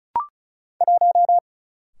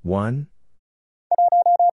 1.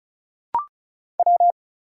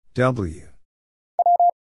 W.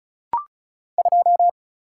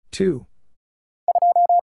 2.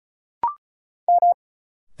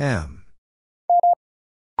 M.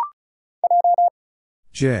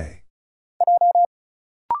 J.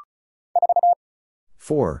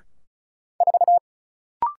 4.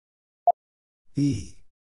 E.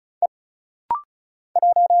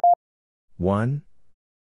 1.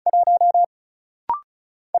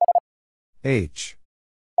 H.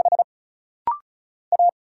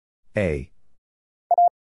 A.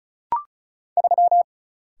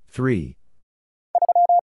 3.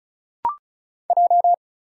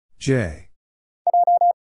 J.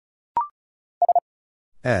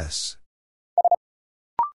 S.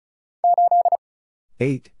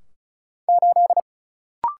 8.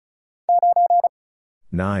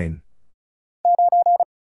 9.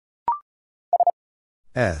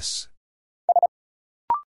 S.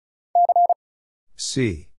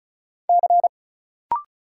 C.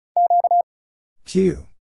 Q.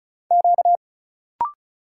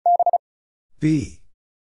 B.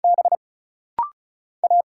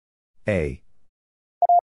 A.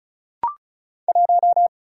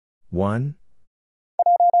 1.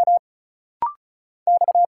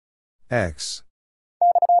 X.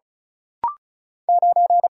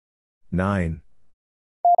 9.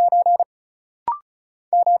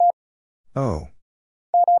 O.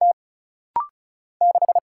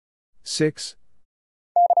 6.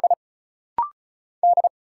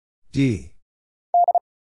 D.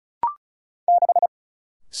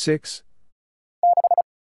 6.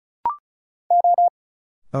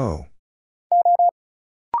 O.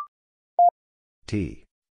 T.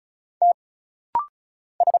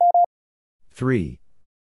 3.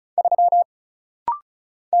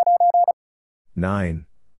 9.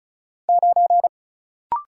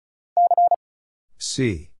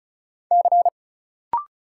 C.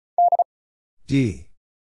 D.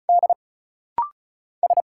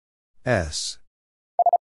 S.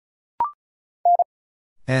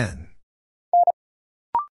 N.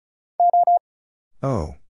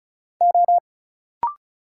 O.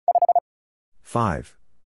 5.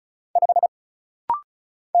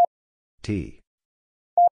 T.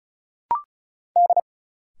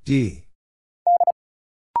 D.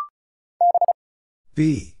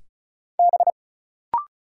 B.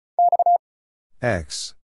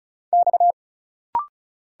 X.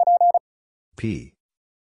 P.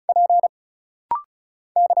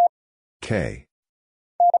 K.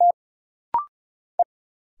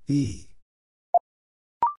 E.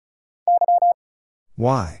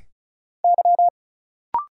 Y.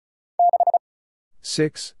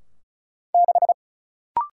 6.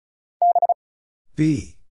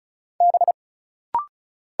 B.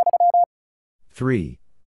 3.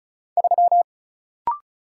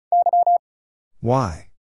 Y.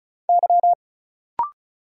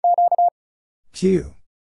 Q.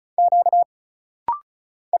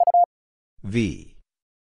 V.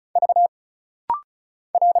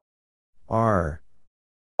 R.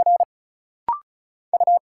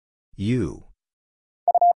 U.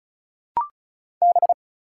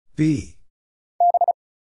 B.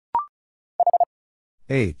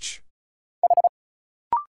 H.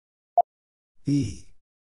 E.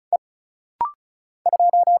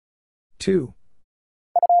 2.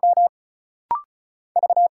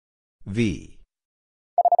 V.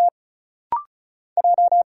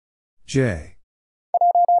 J.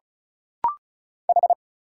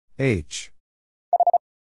 H.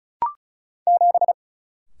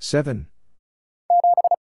 7.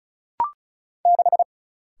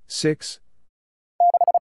 6.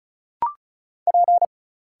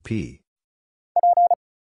 P.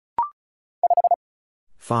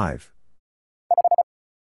 5.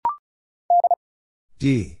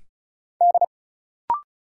 D.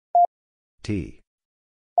 T.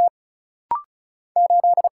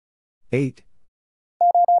 8.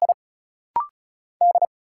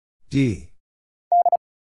 D.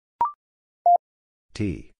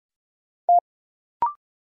 T.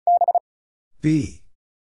 B.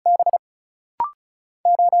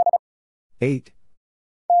 8.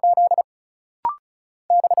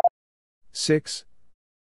 6.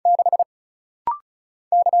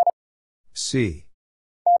 C.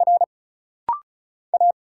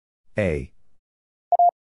 A.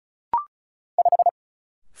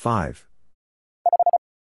 5.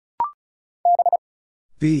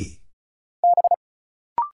 B.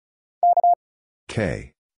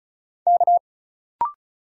 K.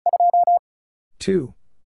 2.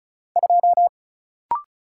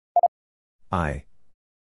 I.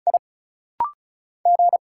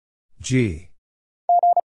 G.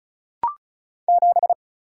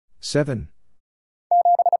 7.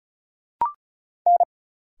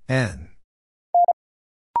 N.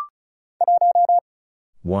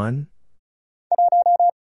 1.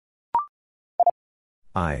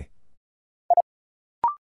 I.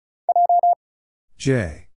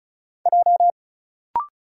 J.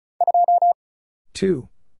 2.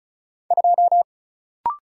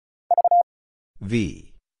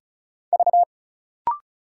 V.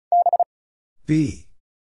 B.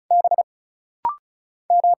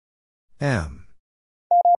 M.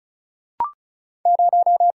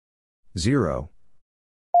 0.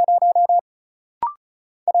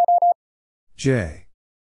 J.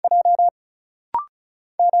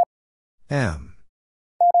 M.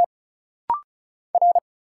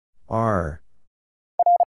 R.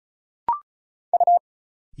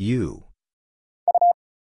 U.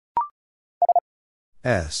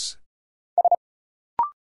 S.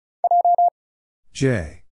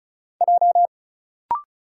 J.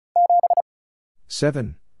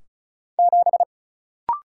 7.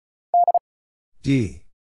 D.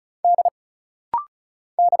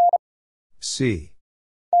 C.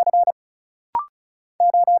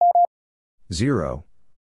 0.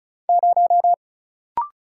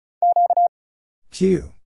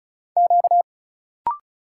 Q.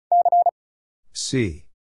 C.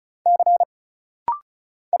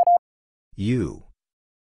 U.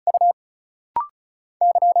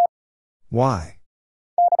 Y.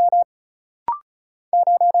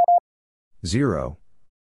 0.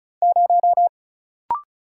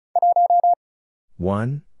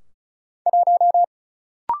 1.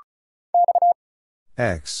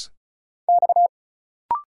 X.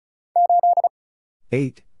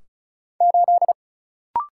 8.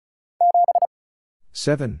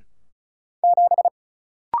 7.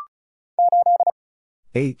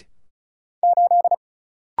 8.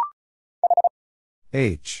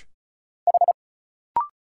 H.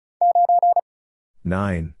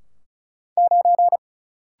 9.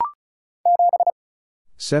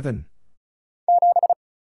 7.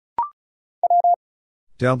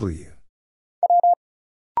 W.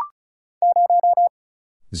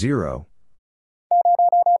 0.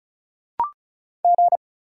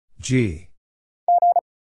 G.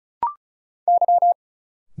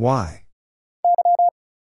 Y.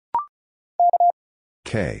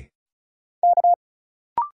 K.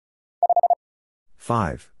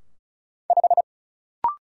 5.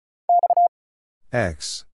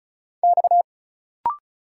 X.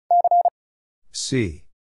 C.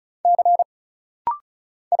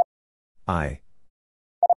 I.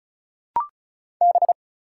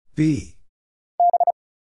 B.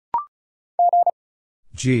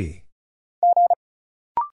 G.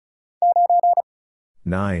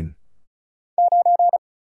 9.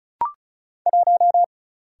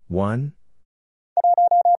 1.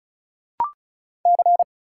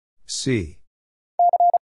 C.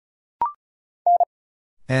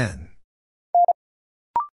 N.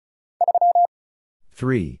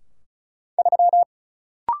 3.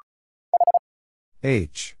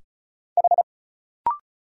 H.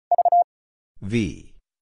 V.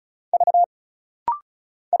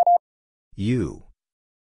 U.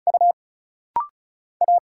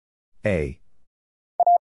 A.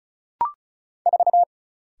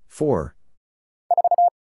 4.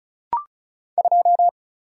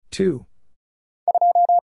 2.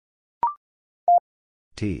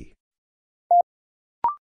 T.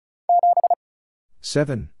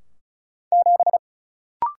 7.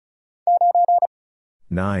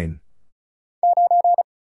 9.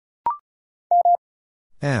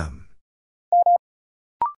 M.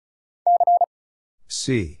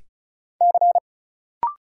 C.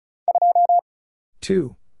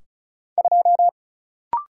 2.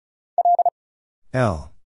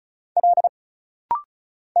 L.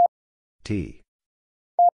 T.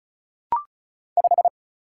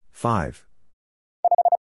 5.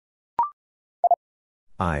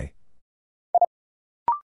 I.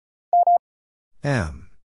 M.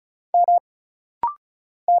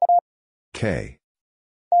 K.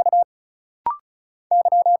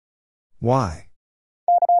 Y.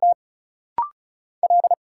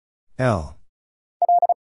 L.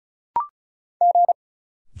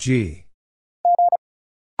 G.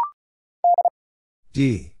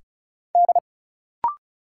 D.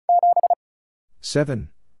 7.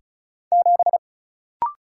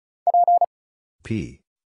 P.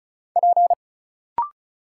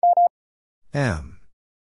 M.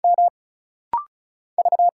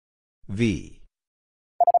 V.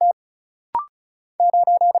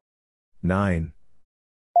 9.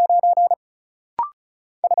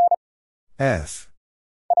 F.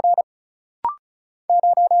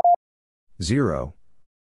 0.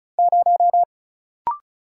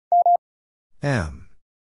 M.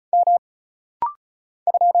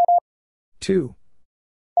 2.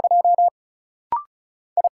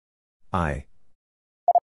 I.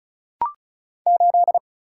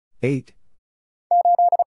 8.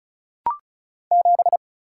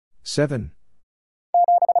 7.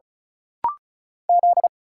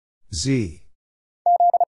 Z.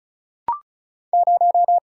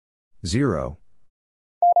 0.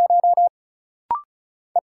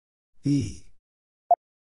 E.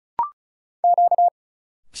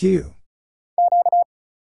 Q.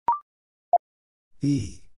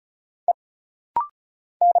 E.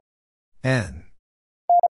 N.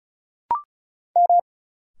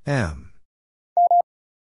 M.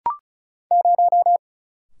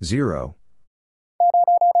 0.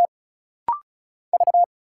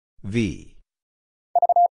 V.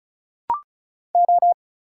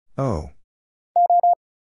 O.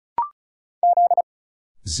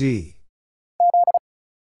 Z.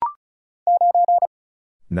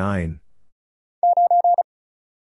 9.